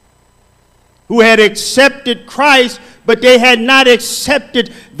 who had accepted Christ, but they had not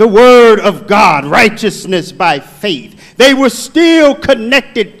accepted the word of God, righteousness by faith. They were still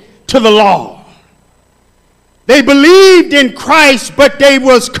connected to the law. They believed in Christ, but they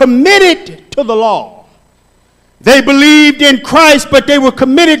was committed to the law. They believed in Christ, but they were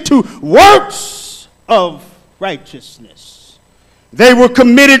committed to works of righteousness. They were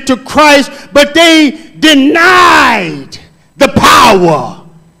committed to Christ, but they denied the power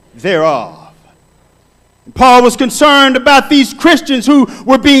thereof. Paul was concerned about these Christians who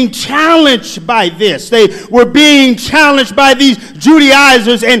were being challenged by this. They were being challenged by these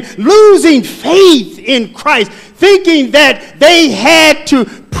Judaizers and losing faith in Christ, thinking that they had to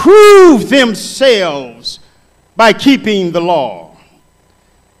prove themselves by keeping the law.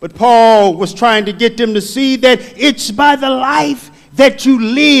 But Paul was trying to get them to see that it's by the life that you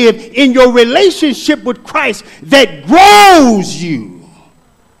live in your relationship with Christ that grows you.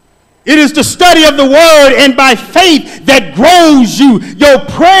 It is the study of the word and by faith that grows you. Your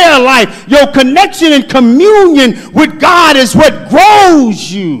prayer life, your connection and communion with God is what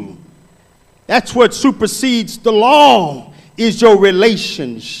grows you. That's what supersedes the law, is your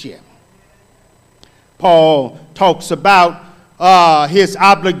relationship. Paul talks about his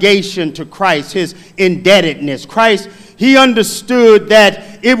obligation to Christ, his indebtedness. Christ, he understood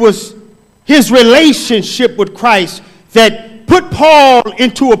that it was his relationship with Christ that put Paul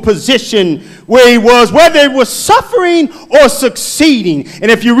into a position where he was, whether it was suffering or succeeding.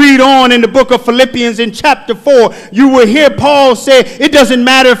 And if you read on in the book of Philippians in chapter 4, you will hear Paul say, it doesn't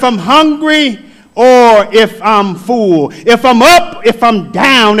matter if I'm hungry or if I'm full, if I'm up, if I'm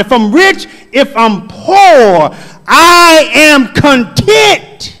down, if I'm rich, if I'm poor, I am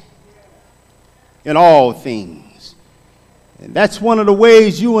content in all things. And that's one of the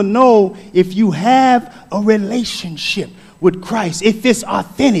ways you will know if you have a relationship with Christ, if it's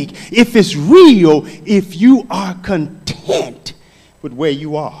authentic, if it's real, if you are content with where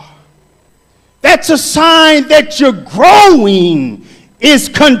you are. That's a sign that you're growing, is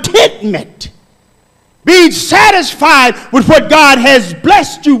contentment. Being satisfied with what God has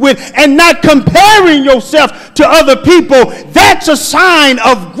blessed you with and not comparing yourself to other people. That's a sign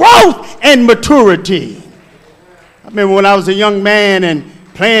of growth and maturity. I remember when I was a young man and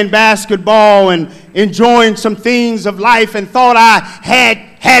playing basketball and enjoying some things of life and thought I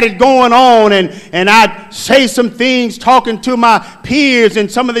had it going on, and I'd say some things talking to my peers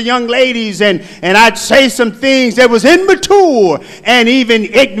and some of the young ladies, and I'd say some things that was immature and even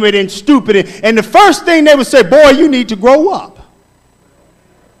ignorant and stupid, and the first thing they would say, boy, you need to grow up.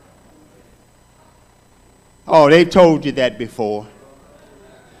 Oh, they told you that before.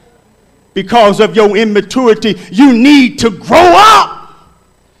 Because of your immaturity, you need to grow up.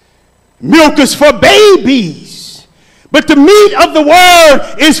 Milk is for babies, but the meat of the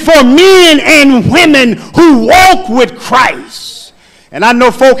word is for men and women who walk with Christ. And I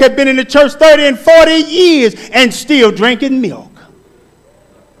know folk have been in the church 30 and 40 years and still drinking milk.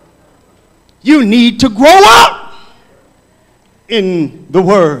 You need to grow up in the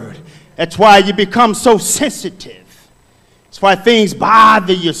word. That's why you become so sensitive. That's why things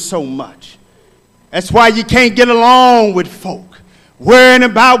bother you so much. That's why you can't get along with folk. Worrying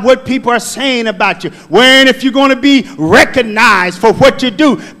about what people are saying about you. Worrying if you're going to be recognized for what you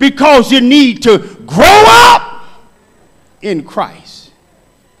do, because you need to grow up in Christ.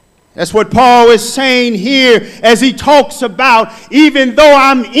 That's what Paul is saying here as he talks about, even though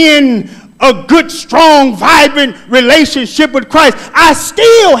I'm in a good, strong, vibrant relationship with Christ, I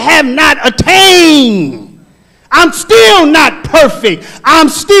still have not attained. I'm still not perfect. I'm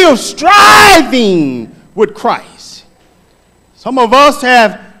still striving with Christ. Some of us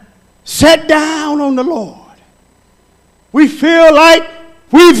have sat down on the Lord. We feel like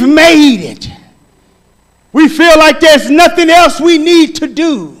we've made it. We feel like there's nothing else we need to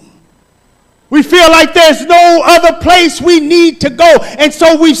do. We feel like there's no other place we need to go. And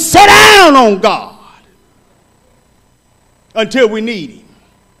so we sit down on God until we need Him.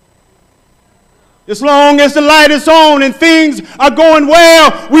 As long as the light is on and things are going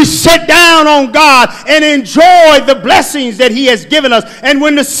well, we sit down on God and enjoy the blessings that He has given us. And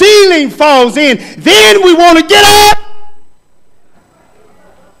when the ceiling falls in, then we want to get up.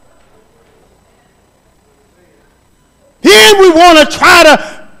 Then we want to try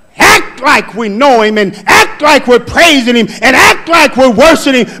to act like we know Him and act like we're praising Him and act like we're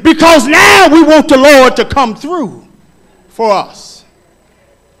worshiping Him, because now we want the Lord to come through for us.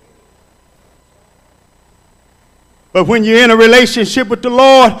 But when you're in a relationship with the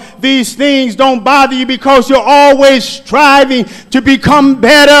Lord, these things don't bother you, because you're always striving to become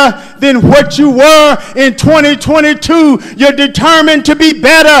better than what you were in 2022. You're determined to be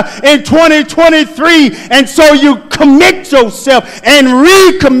better in 2023. And so you commit yourself and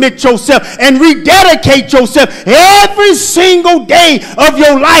recommit yourself and rededicate yourself every single day of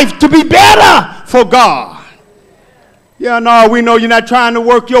your life to be better for God. Yeah, no, we know you're not trying to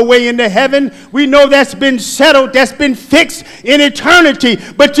work your way into heaven. We know that's been settled, that's been fixed in eternity.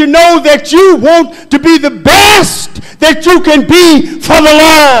 But you know that you want to be the best that you can be for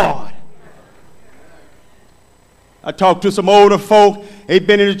the Lord. I talked to some older folk. They've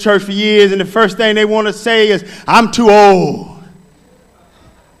been in the church for years, and the first thing they want to say is, I'm too old.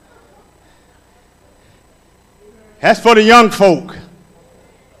 That's for the young folk.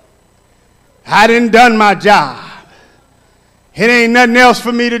 I didn't done my job. It ain't nothing else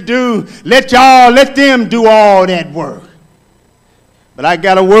for me to do. Let them do all that work. But I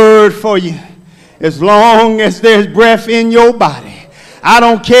got a word for you. As long as there's breath in your body, I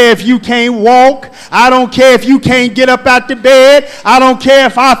don't care if you can't walk. I don't care if you can't get up out the bed. I don't care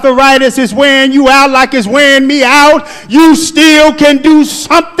if arthritis is wearing you out like it's wearing me out. You still can do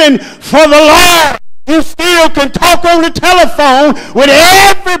something for the Lord. You still can talk on the telephone with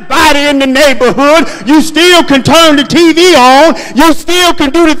everybody in the neighborhood. You still can turn the TV on. You still can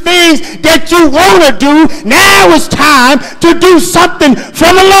do the things that you want to do. Now it's time to do something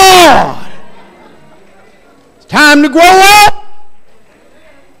for the Lord. It's time to grow up.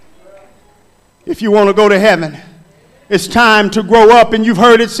 If you want to go to heaven, It's time to grow up, and you've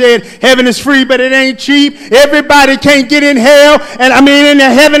heard it said, heaven is free, but it ain't cheap. Everybody can't get in hell, and I mean into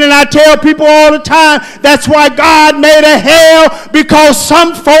heaven, and I tell people all the time, that's why God made a hell, because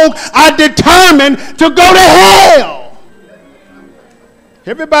some folk are determined to go to hell.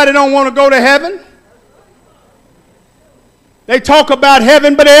 Everybody don't want to go to heaven. They talk about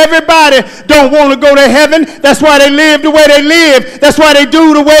heaven, but everybody don't want to go to heaven. That's why they live the way they live. That's why they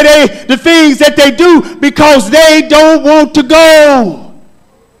do the things that they do, because they don't want to go.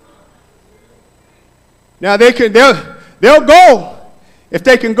 Now they'll go if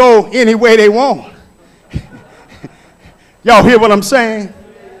they can go any way they want. Y'all hear what I'm saying?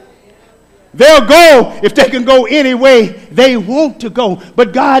 They'll go if they can go any way they want to go.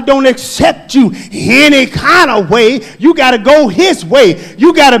 But God don't accept you any kind of way. You got to go his way.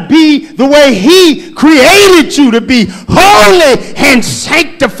 You got to be the way he created you to be. Holy and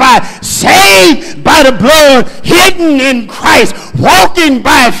sanctified, saved by the blood, hidden in Christ, walking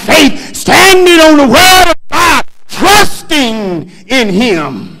by faith, standing on the word of God, trusting in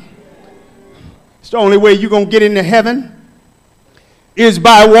him. It's the only way you're going to get into heaven, is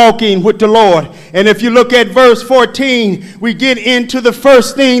by walking with the Lord. And if you look at verse 14, we get into the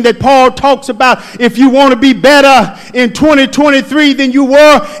first thing that Paul talks about. If you want to be better in 2023 than you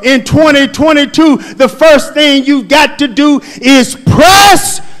were in 2022, the first thing you've got to do is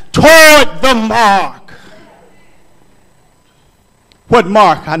press toward the mark. What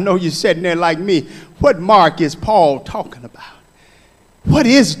mark? I know you're sitting there like me. What mark is Paul talking about? What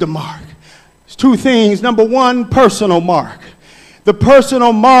is the mark? It's two things. Number one, personal mark. The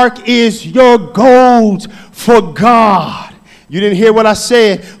personal mark is your goals for God. You didn't hear what I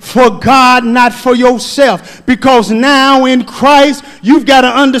said. For God, not for yourself. Because now in Christ, you've got to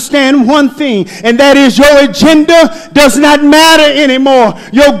understand one thing, and that is your agenda does not matter anymore.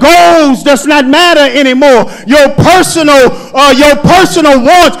 Your goals does not matter anymore. Your personal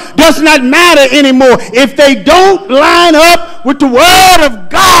wants does not matter anymore. If they don't line up with the word of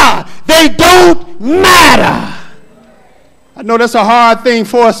God, they don't matter. I know that's a hard thing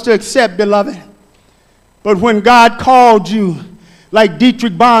for us to accept, beloved. But when God called you, like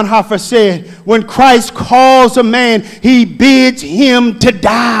Dietrich Bonhoeffer said, when Christ calls a man, he bids him to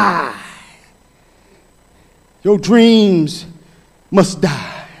die. Your dreams must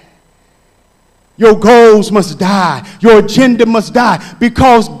die. Your goals must die. Your agenda must die,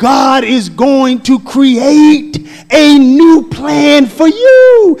 because God is going to create a new plan for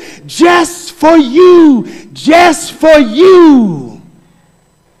you. Just for you. Just for you.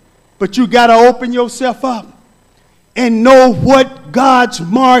 But you got to open yourself up and know what God's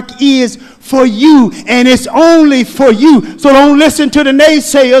mark is for you, and it's only for you. So don't listen to the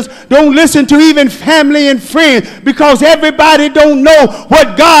naysayers. Don't listen to even family and friends, because everybody don't know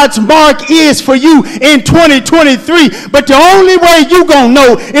what God's mark is for you in 2023. But the only way you gonna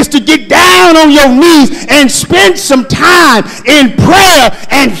know is to get down on your knees and spend some time in prayer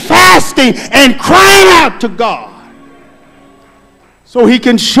and fasting and crying out to God, so he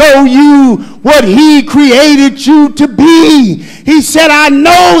can show you what he created you to be. He said, I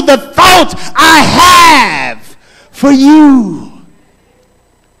know the thoughts I have for you.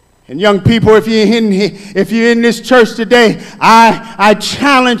 And young people, if you're in this church today, I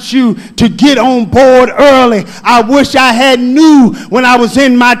challenge you to get on board early. I wish I had knew when I was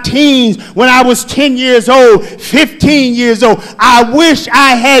in my teens, when I was 10 years old, 15 years old. I wish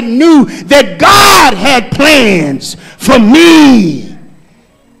I had knew that God had plans for me.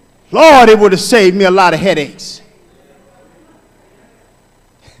 Lord, it would have saved me a lot of headaches.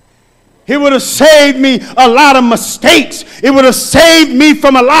 It would have saved me a lot of mistakes. It would have saved me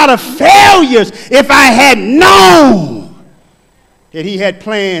from a lot of failures if I had known that he had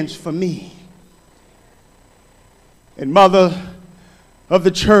plans for me. And mother of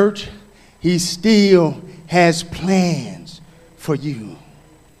the church, he still has plans for you.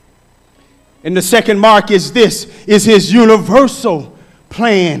 And the second mark is this, is his universal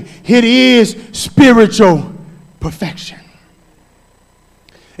plan. It is spiritual perfection.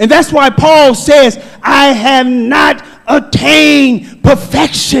 And that's why Paul says, I have not attained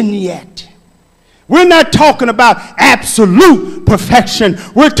perfection yet. We're not talking about absolute perfection.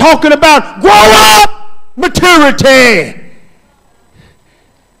 We're talking about grow up maturity.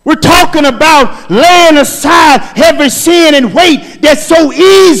 We're talking about laying aside every sin and weight that so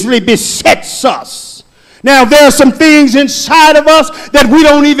easily besets us. Now, there are some things inside of us that we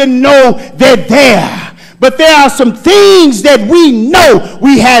don't even know they're there. But there are some things that we know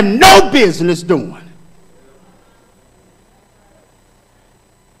we have no business doing.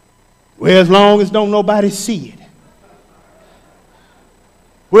 Well, as long as don't nobody see it.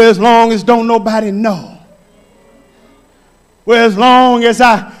 Well, as long as don't nobody know. Well, as long as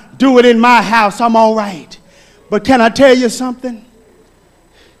I do it in my house, I'm all right. But can I tell you something?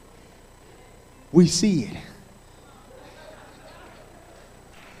 We see it.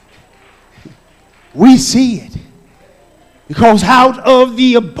 We see it. Because out of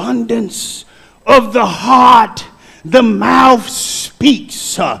the abundance of the heart, the mouth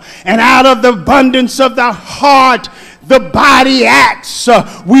speaks. And out of the abundance of the heart, the body acts.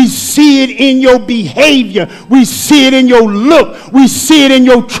 We see it in your behavior. We see it in your look. We see it in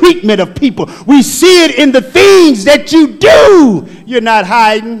your treatment of people. We see it in the things that you do. You're not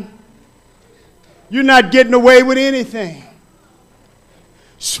hiding. You're not getting away with anything.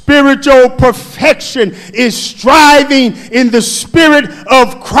 Spiritual perfection is striving in the Spirit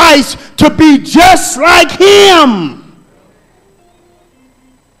of Christ to be just like Him.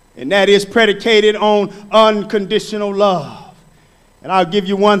 And that is predicated on unconditional love. And I'll give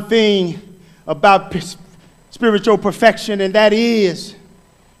you one thing about spiritual perfection, and that is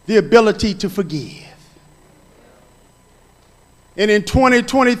the ability to forgive. And in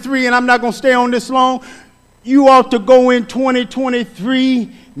 2023, and I'm not going to stay on this long, you ought to go in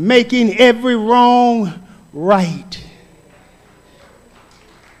 2023 making every wrong right.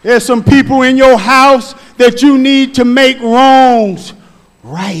 There's some people in your house that you need to make wrongs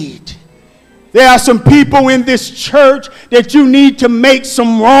right. There are some people in this church that you need to make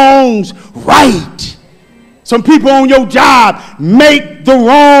some wrongs right. Some people on your job, make the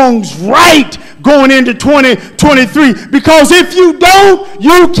wrongs right going into 2023. Because if you don't,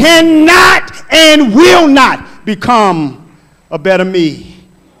 you cannot and will not become a better me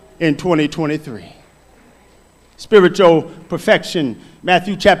in 2023. Spiritual perfection,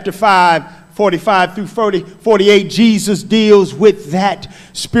 Matthew chapter 5, 45 through 48, Jesus deals with that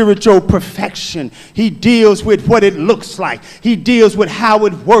spiritual perfection. He deals with what it looks like. He deals with how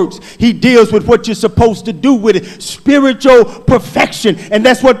it works. He deals with what you're supposed to do with it. Spiritual perfection. And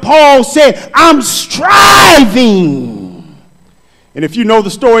that's what Paul said, I'm striving. And if you know the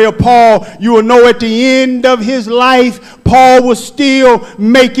story of Paul, you will know at the end of his life, Paul was still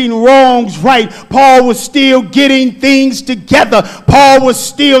making wrongs right. Paul was still getting things together. Paul was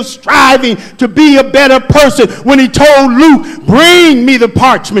still striving to be a better person when he told Luke, bring me the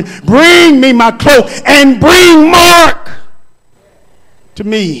parchment, bring me my cloak, and bring Mark to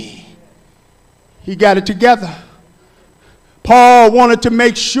me. He got it together. Paul wanted to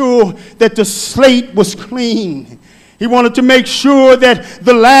make sure that the slate was clean. He wanted to make sure that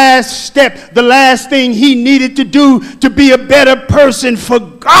the last step, the last thing he needed to do to be a better person for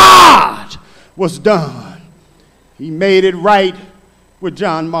God was done. He made it right with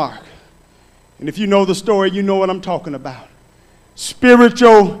John Mark. And if you know the story, you know what I'm talking about.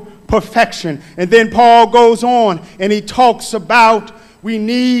 Spiritual perfection. And then Paul goes on and he talks about we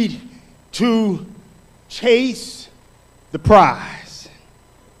need to chase the prize.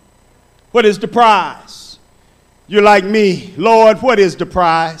 What is the prize? You're like me, Lord, what is the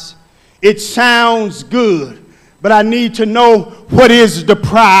prize? It sounds good, but I need to know what is the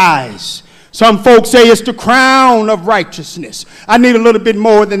prize. Some folks say it's the crown of righteousness. I need a little bit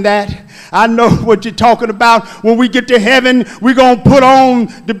more than that. I know what you're talking about. When we get to heaven, we're going to put on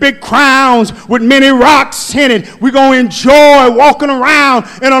the big crowns with many rocks in it. We're going to enjoy walking around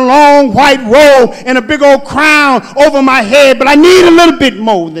in a long white robe and a big old crown over my head, but I need a little bit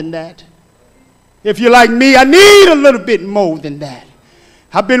more than that. If you're like me, I need a little bit more than that.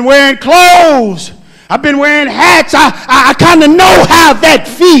 I've been wearing clothes. I've been wearing hats. I kind of know how that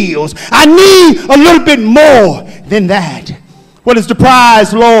feels. I need a little bit more than that. What is the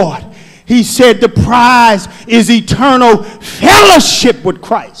prize, Lord? He said the prize is eternal fellowship with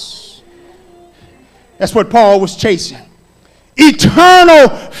Christ. That's what Paul was chasing. Eternal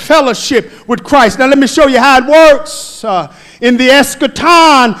fellowship with Christ. Now let me show you how it works. In the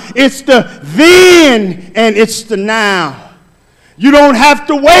eschaton, it's the then and it's the now. You don't have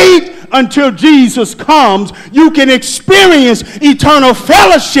to wait until Jesus comes. You can experience eternal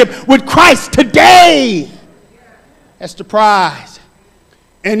fellowship with Christ today. That's the prize.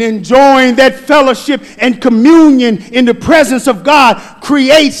 And enjoying that fellowship and communion in the presence of God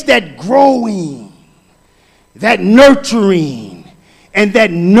creates that growing, that nurturing, and that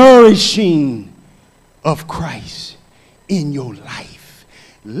nourishing of Christ in your life.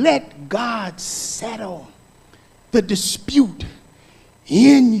 Let God settle the dispute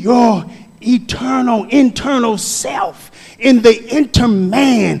in your eternal internal self, in the inner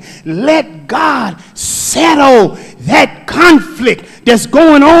man. Let God settle that conflict that's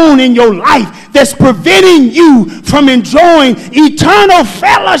going on in your life that's preventing you from enjoying eternal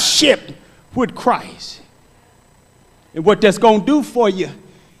fellowship with Christ. And what that's going to do for you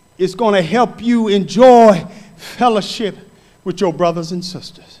is going to help you enjoy fellowship with your brothers and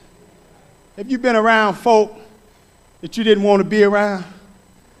sisters? Have you been around folk that you didn't want to be around?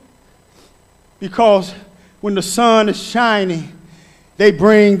 Because when the sun is shining, they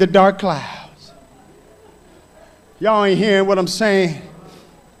bring the dark clouds. Y'all ain't hearing what I'm saying.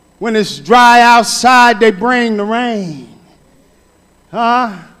 When it's dry outside, they bring the rain.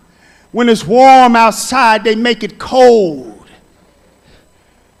 Huh? When it's warm outside, they make it cold.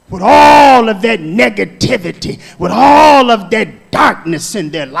 With all of that negativity, with all of that darkness in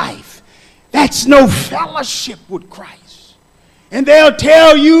their life, that's no fellowship with Christ. And they'll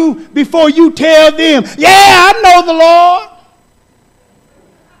tell you before you tell them, yeah, I know the Lord.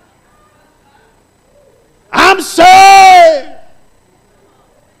 I'm saved.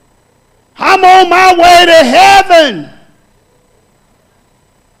 I'm on my way to heaven.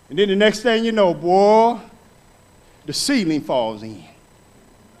 And then the next thing you know, boy, the ceiling falls in.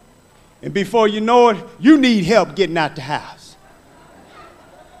 And before you know it, you need help getting out the house.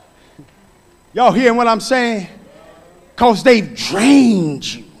 Y'all hearing what I'm saying? Because they've drained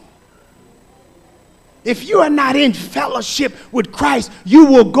you. If you are not in fellowship with Christ, you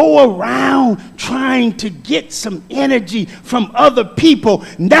will go around trying to get some energy from other people,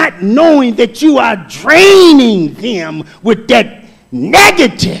 not knowing that you are draining them with that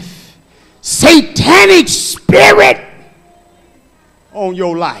negative, satanic spirit on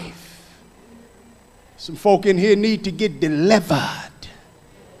your life. Some folk in here need to get delivered.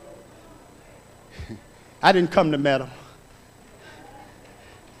 I didn't come to meddle.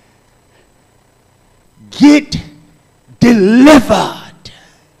 Get delivered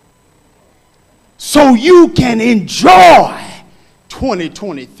so you can enjoy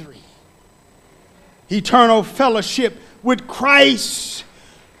 2023. Eternal fellowship with Christ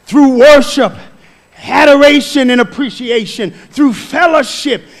through worship, adoration, and appreciation, through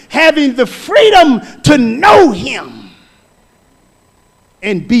fellowship, having the freedom to know him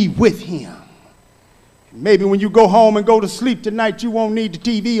and be with him. Maybe when you go home and go to sleep tonight, you won't need the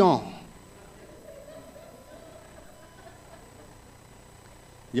TV on.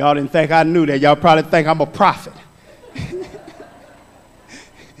 Y'all didn't think I knew that. Y'all probably think I'm a prophet.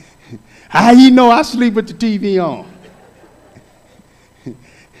 How you know I sleep with the TV on?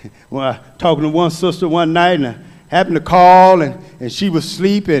 Well, talking to one sister one night, and I happened to call, and she was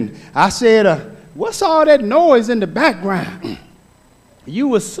sleeping. I said, what's all that noise in the background? You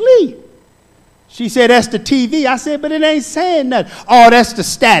was asleep. She said, that's the TV. I said, but it ain't saying nothing. Oh, that's the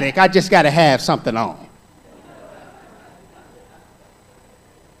static. I just got to have something on.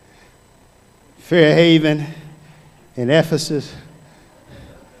 Fairhaven and Ephesus,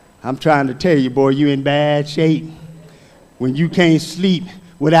 I'm trying to tell you, boy, you in bad shape when you can't sleep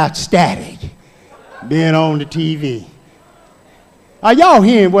without static being on the TV. Are y'all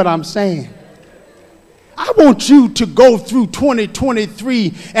hearing what I'm saying? I want you to go through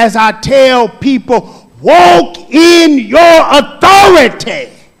 2023 as I tell people, walk in your authority.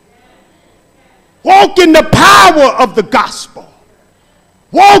 Walk in the power of the gospel.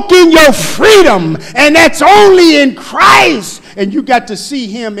 Walk in your freedom, and that's only in Christ. And you got to see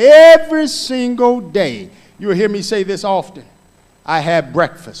him every single day. You'll hear me say this often. I have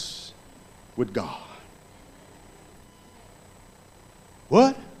breakfast with God.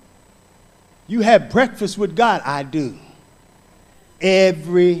 What? You have breakfast with God? I do.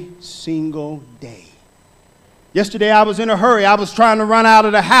 Every single day. Yesterday I was in a hurry. I was trying to run out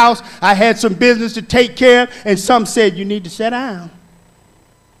of the house. I had some business to take care of, and some said, you need to sit down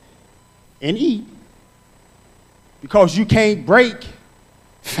and eat, because you can't break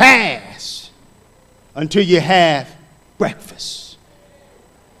fast until you have breakfast.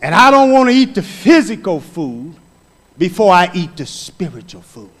 And I don't want to eat the physical food before I eat the spiritual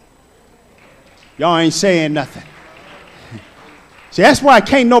food. Y'all ain't saying nothing. See, that's why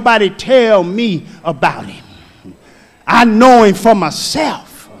can't nobody tell me about him. I know him for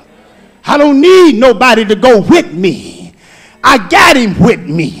myself. I don't need nobody to go with me. I got him with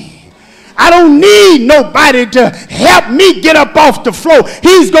me. I don't need nobody to help me get up off the floor.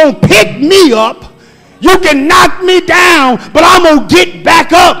 He's going to pick me up. You can knock me down, but I'm going to get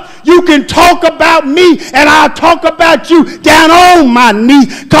back up. You can talk about me, and I'll talk about you down on my knee,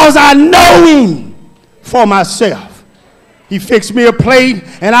 because I know him for myself. He fixed me a plate,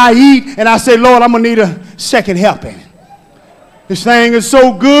 and I eat, and I say, Lord, I'm going to need a second helping. This thing is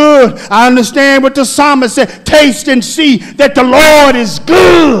so good. I understand what the psalmist said. Taste and see that the Lord is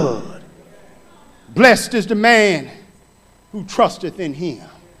good. Blessed is the man who trusteth in him.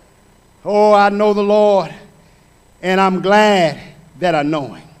 Oh, I know the Lord, and I'm glad that I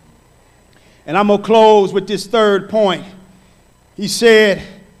know him. And I'm going to close with this third point. He said,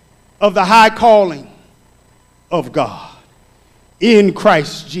 of the high calling of God. in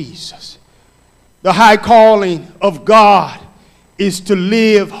Christ Jesus. The high calling of God is to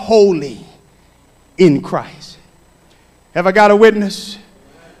live holy in Christ. Have I got a witness?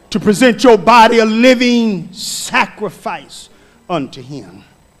 To present your body a living sacrifice unto him.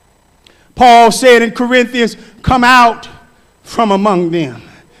 Paul said in Corinthians, come out from among them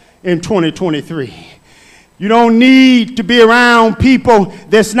in 2023. You don't need to be around people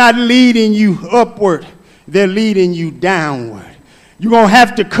that's not leading you upward. They're leading you downward. You're going to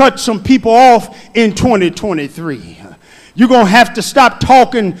have to cut some people off in 2023. You're going to have to stop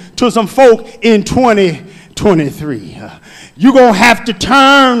talking to some folk in 2023. You're going to have to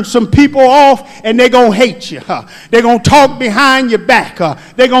turn some people off, and they're going to hate you. They're going to talk behind your back.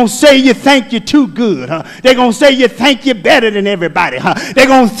 They're going to say you think you're too good. They're going to say you think you're better than everybody. They're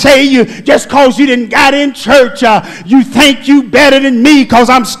going to say you, just because you didn't got in church, you think you better than me because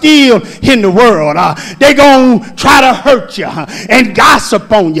I'm still in the world. They're going to try to hurt you and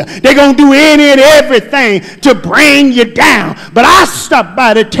gossip on you. They're going to do any and everything to bring you down. But I stopped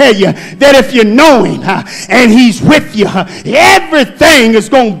by to tell you that if you know him and he's with you, everything is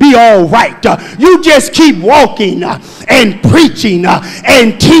going to be all right. You just keep walking and preaching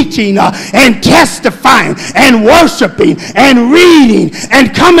and teaching and testifying and worshiping and reading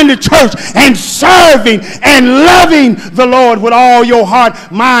and coming to church and serving and loving the Lord with all your heart,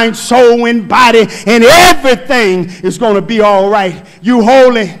 mind, soul, and body, and everything is going to be all right. You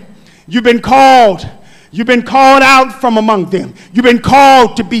holy. You've been called. You've been called out from among them. You've been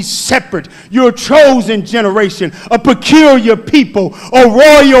called to be separate. You're a chosen generation, a peculiar people, a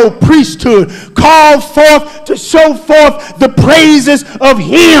royal priesthood, called forth to show forth the praises of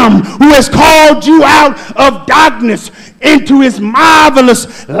him who has called you out of darkness into his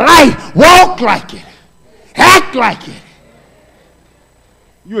marvelous light. Walk like it. Act like it.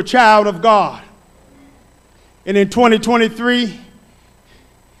 You're a child of God. And in 2023,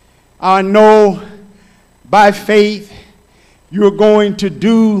 I know by faith, you're going to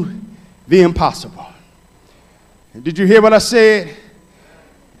do the impossible. Did you hear what I said?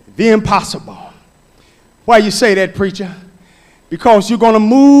 The impossible. Why you say that, preacher? Because you're going to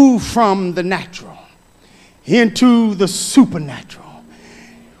move from the natural into the supernatural.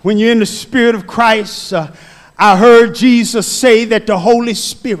 When you're in the Spirit of Christ, I heard Jesus say that the Holy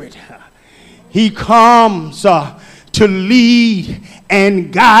Spirit, he comes to lead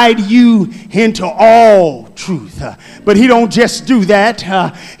and guide you into all truth. But he don't just do that.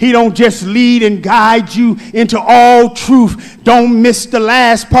 He don't just lead and guide you into all truth. Don't miss the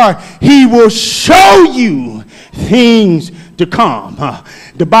last part. He will show you things to come.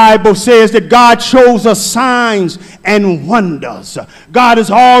 The Bible says that God shows us signs and wonders. God is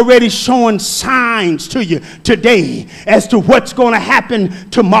already showing signs to you today as to what's going to happen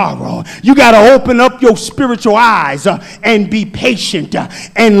tomorrow. You got to open up your spiritual eyes and be patient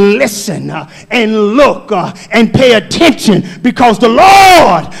and listen and look and pay attention, because the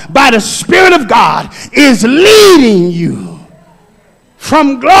Lord, by the Spirit of God, is leading you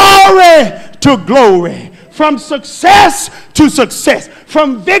from glory to glory. From success to success,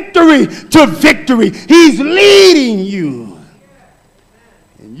 from victory to victory. He's leading you.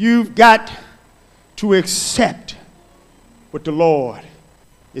 And you've got to accept what the Lord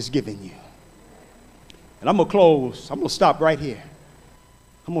is giving you. And I'm going to close. I'm going to stop right here.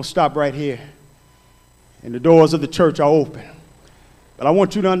 I'm going to stop right here. And the doors of the church are open. But I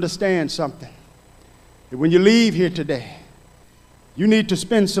want you to understand something. That when you leave here today, you need to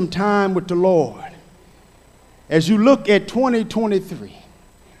spend some time with the Lord. As you look at 2023,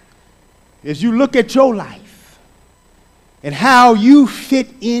 as you look at your life and how you fit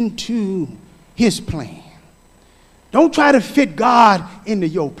into his plan, don't try to fit God into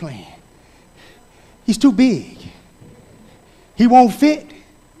your plan. He's too big. He won't fit.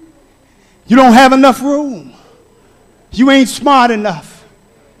 You don't have enough room. You ain't smart enough.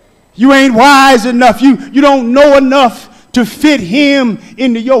 You ain't wise enough. You don't know enough to fit him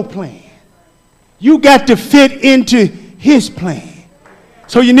into your plan. You got to fit into his plan.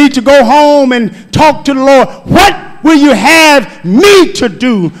 So you need to go home and talk to the Lord. What will you have me to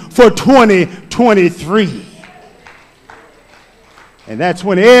do for 2023? And that's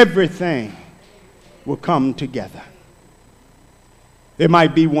when everything will come together. There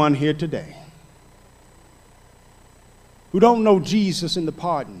might be one here today who don't know Jesus and the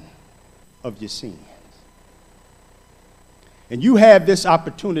pardon of your sins. And you have this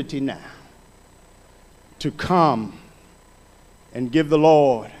opportunity now to come and give the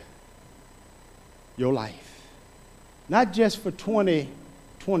Lord your life. Not just for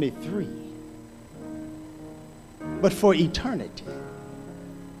 2023, but for eternity.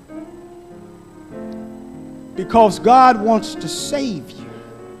 Because God wants to save you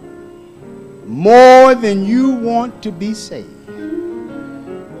more than you want to be saved.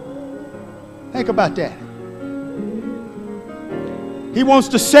 Think about that. He wants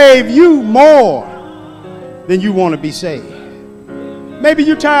to save you more than you want to be saved. Maybe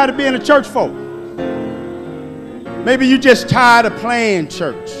you're tired of being a church folk. Maybe you're just tired of playing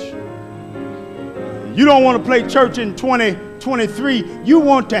church. You don't want to play church in 2023. You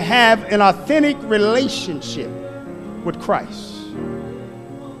want to have an authentic relationship with Christ.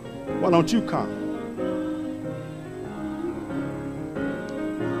 Why don't you come?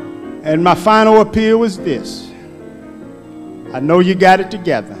 And my final appeal is this. I know you got it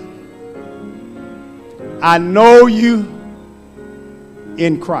together. I know you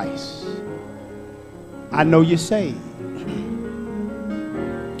in Christ. I know you're saved.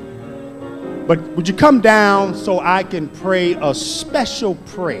 But would you come down so I can pray a special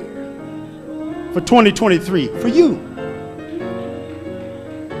prayer for 2023 for you?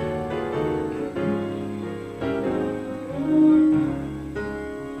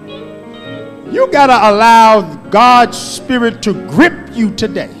 You got to allow God's Spirit to grip you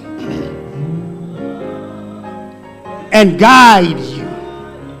today and guide you.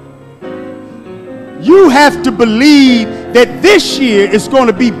 You have to believe that this year is going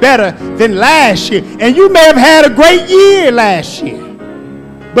to be better than last year. And you may have had a great year last year,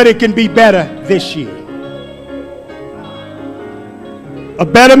 but it can be better this year. A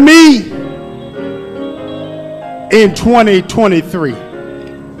better me in 2023.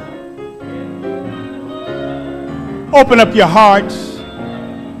 Open up your hearts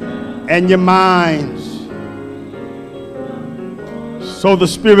and your minds so the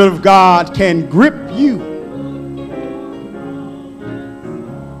Spirit of God can grip you.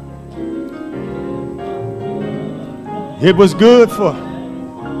 It was good for him.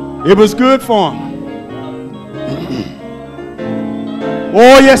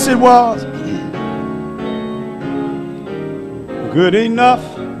 Oh, yes, it was. Good enough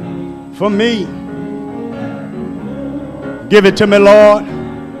for me. Give it to me, Lord.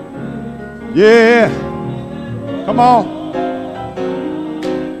 Yeah. Come on.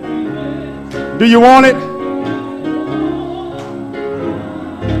 Do you want it?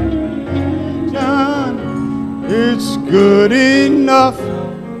 John, it's good enough.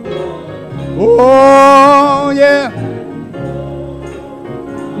 Oh, yeah.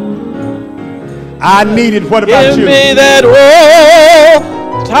 I need it. What about you? Give me that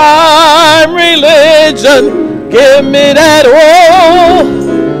old time religion. Give me that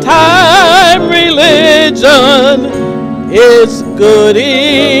old time religion. It's good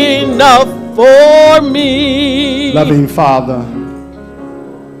enough for me. Loving Father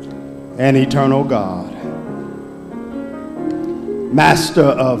and eternal God, Master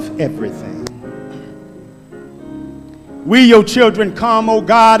of everything, we, your children, come, O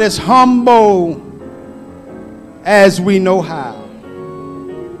God, as humble as we know how.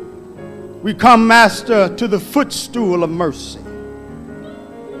 We come, Master, to the footstool of mercy.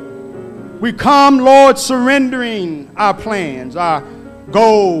 We come, Lord, surrendering our plans, our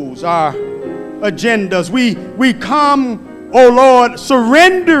goals, our agendas. We come, oh Lord,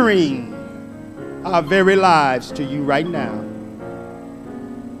 surrendering our very lives to you right now.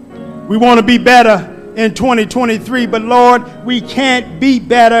 We want to be better in 2023, but Lord, we can't be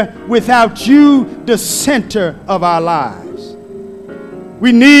better without you, the center of our lives.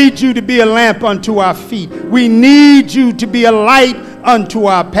 We need you to be a lamp unto our feet. We need you to be a light unto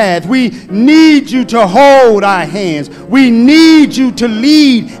our path. We need you to hold our hands. We need you to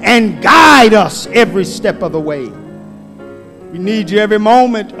lead and guide us every step of the way. We need you every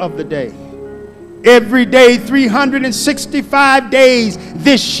moment of the day. Every day, 365 days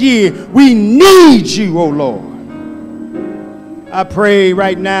this year, we need you, oh Lord. I pray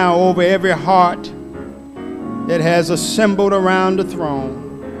right now over every heart that has assembled around the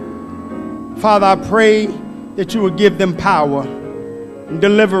throne. Father, I pray that you will give them power,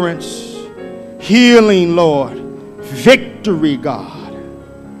 deliverance, healing, Lord, victory, God.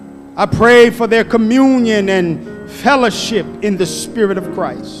 I pray for their communion and fellowship in the Spirit of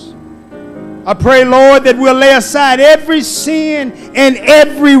Christ. I pray, Lord, that we'll lay aside every sin and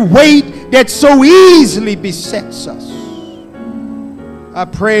every weight that so easily besets us. I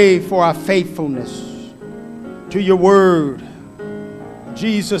pray for our faithfulness to your word.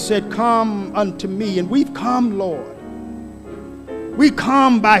 Jesus said, come unto me. And we've come, Lord. We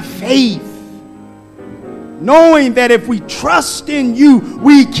come by faith, knowing that if we trust in you,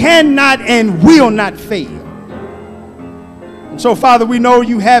 we cannot and will not fail. And so, Father, we know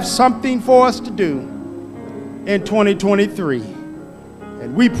you have something for us to do in 2023.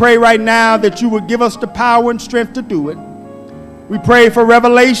 And we pray right now that you would give us the power and strength to do it. We pray for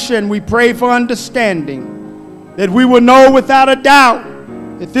revelation. We pray for understanding, that we will know without a doubt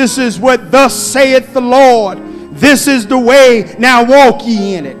that this is what thus saith the Lord. This is the way, now walk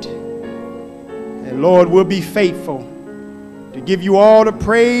ye in it. And Lord, we'll be faithful to give you all the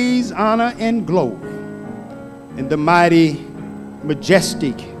praise, honor, and glory in the mighty,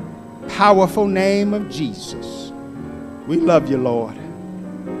 majestic, powerful name of Jesus. We love you, Lord.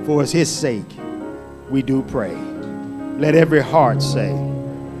 For it's his sake we do pray. Let every heart say,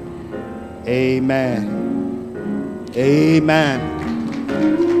 amen. Amen.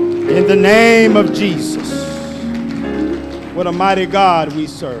 In the name of Jesus. What a mighty God we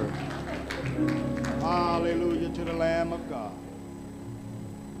serve. Hallelujah to the Lamb of God.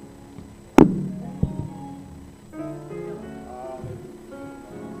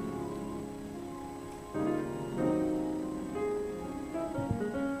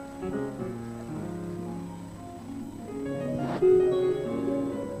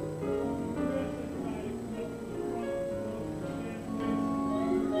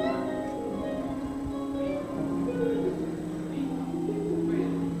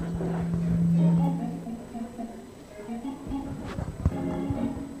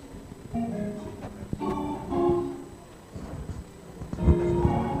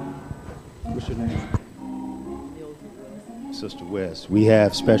 Sister West. We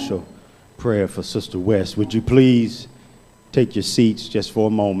have special prayer for Sister West. Would you please take your seats just for a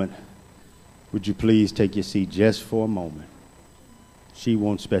moment? Would you please take your seat just for a moment? She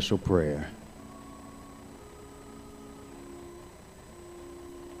wants special prayer.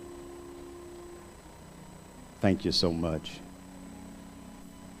 Thank you so much.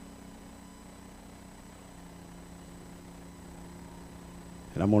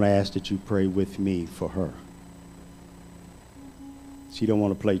 And I'm going to ask that you pray with me for her. She don't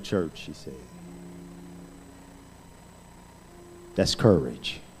want to play church, she said. That's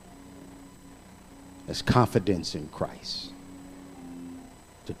courage. That's confidence in Christ.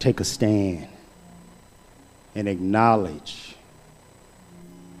 To take a stand and acknowledge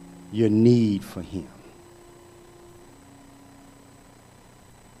your need for him.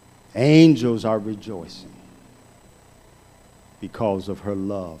 Angels are rejoicing because of her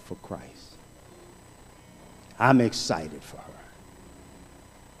love for Christ. I'm excited for her.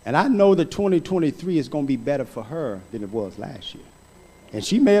 And I know that 2023 is going to be better for her than it was last year. And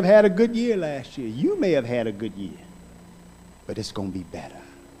she may have had a good year last year. You may have had a good year. But it's going to be better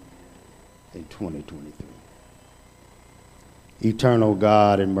in 2023. Eternal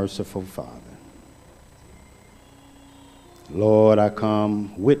God and merciful Father, Lord, I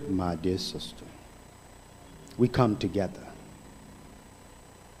come with my dear sister. We come together.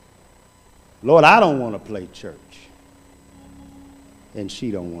 Lord, I don't want to play church. And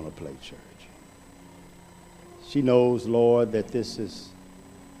she don't want to play church. She knows, Lord, that this is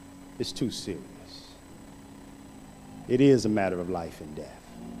too serious. It is a matter of life and death.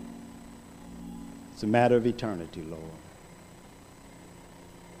 It's a matter of eternity, Lord.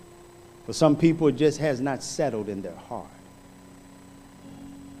 For some people, it just has not settled in their heart.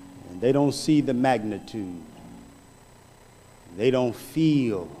 And they don't see the magnitude. They don't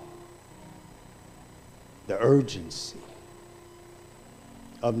feel the urgency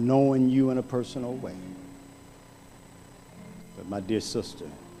of knowing you in a personal way. But my dear sister,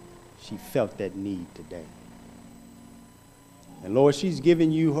 she felt that need today. And Lord, she's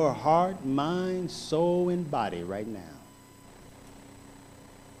giving you her heart, mind, soul, and body right now.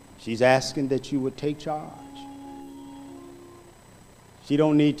 She's asking that you would take charge. She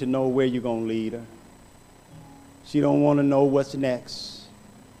don't need to know where you're going to lead her. She don't want to know what's next.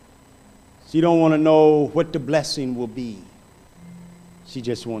 She don't want to know what the blessing will be. She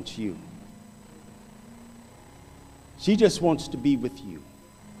just wants you. She just wants to be with you.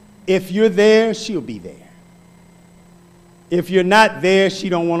 If you're there, she'll be there. If you're not there, she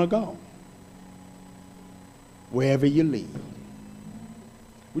don't want to go. Wherever you lead,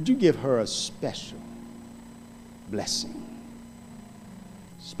 would you give her a special blessing,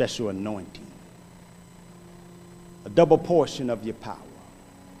 special anointing, a double portion of your power?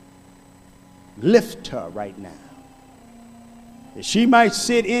 Lift her right now, that she might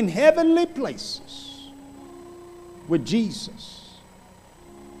sit in heavenly places with Jesus.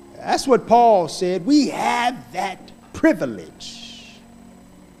 That's what Paul said. We have that privilege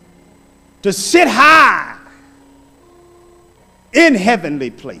to sit high in heavenly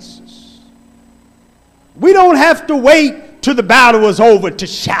places. We don't have to wait till the battle is over to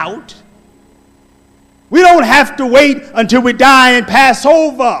shout. We don't have to wait until we die and pass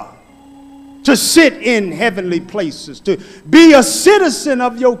over to sit in heavenly places, to be a citizen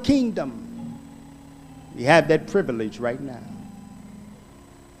of your kingdom. We have that privilege right now.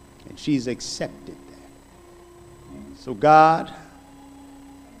 And she's accepted that. So God,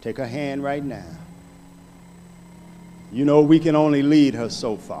 take her hand right now. You know, we can only lead her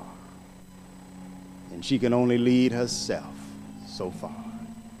so far. And she can only lead herself so far.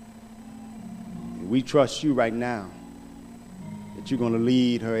 And we trust you right now that you're going to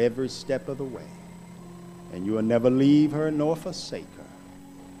lead her every step of the way. And you will never leave her nor forsake her.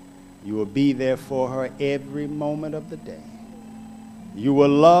 You will be there for her every moment of the day. You will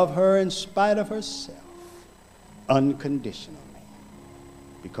love her in spite of herself, unconditionally,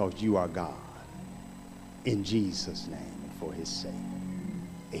 because you are God. In Jesus' name and for his sake.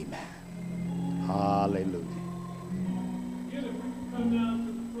 Amen. Hallelujah. Again, if we can come down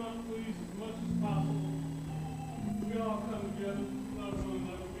to the front, please, as much as possible. We all come together. Not really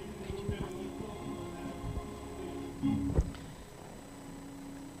like we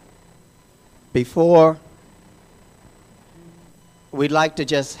Before we'd like to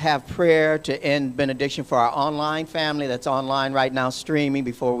just have prayer to end benediction for our online family that's online right now streaming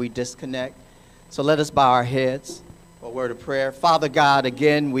before we disconnect. So let us bow our heads for a word of prayer. Father God,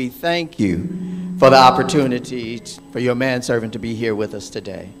 again, we thank you for the opportunity for your manservant to be here with us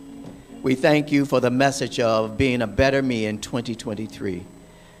today. We thank you for the message of being a better me in 2023.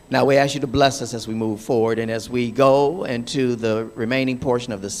 Now we ask you to bless us as we move forward and as we go into the remaining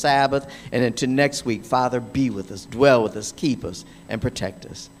portion of the Sabbath and into next week. Father, be with us, dwell with us, keep us, and protect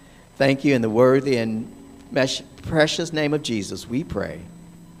us. Thank you in the worthy and precious name of Jesus we pray.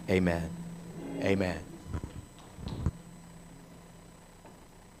 Amen. Amen.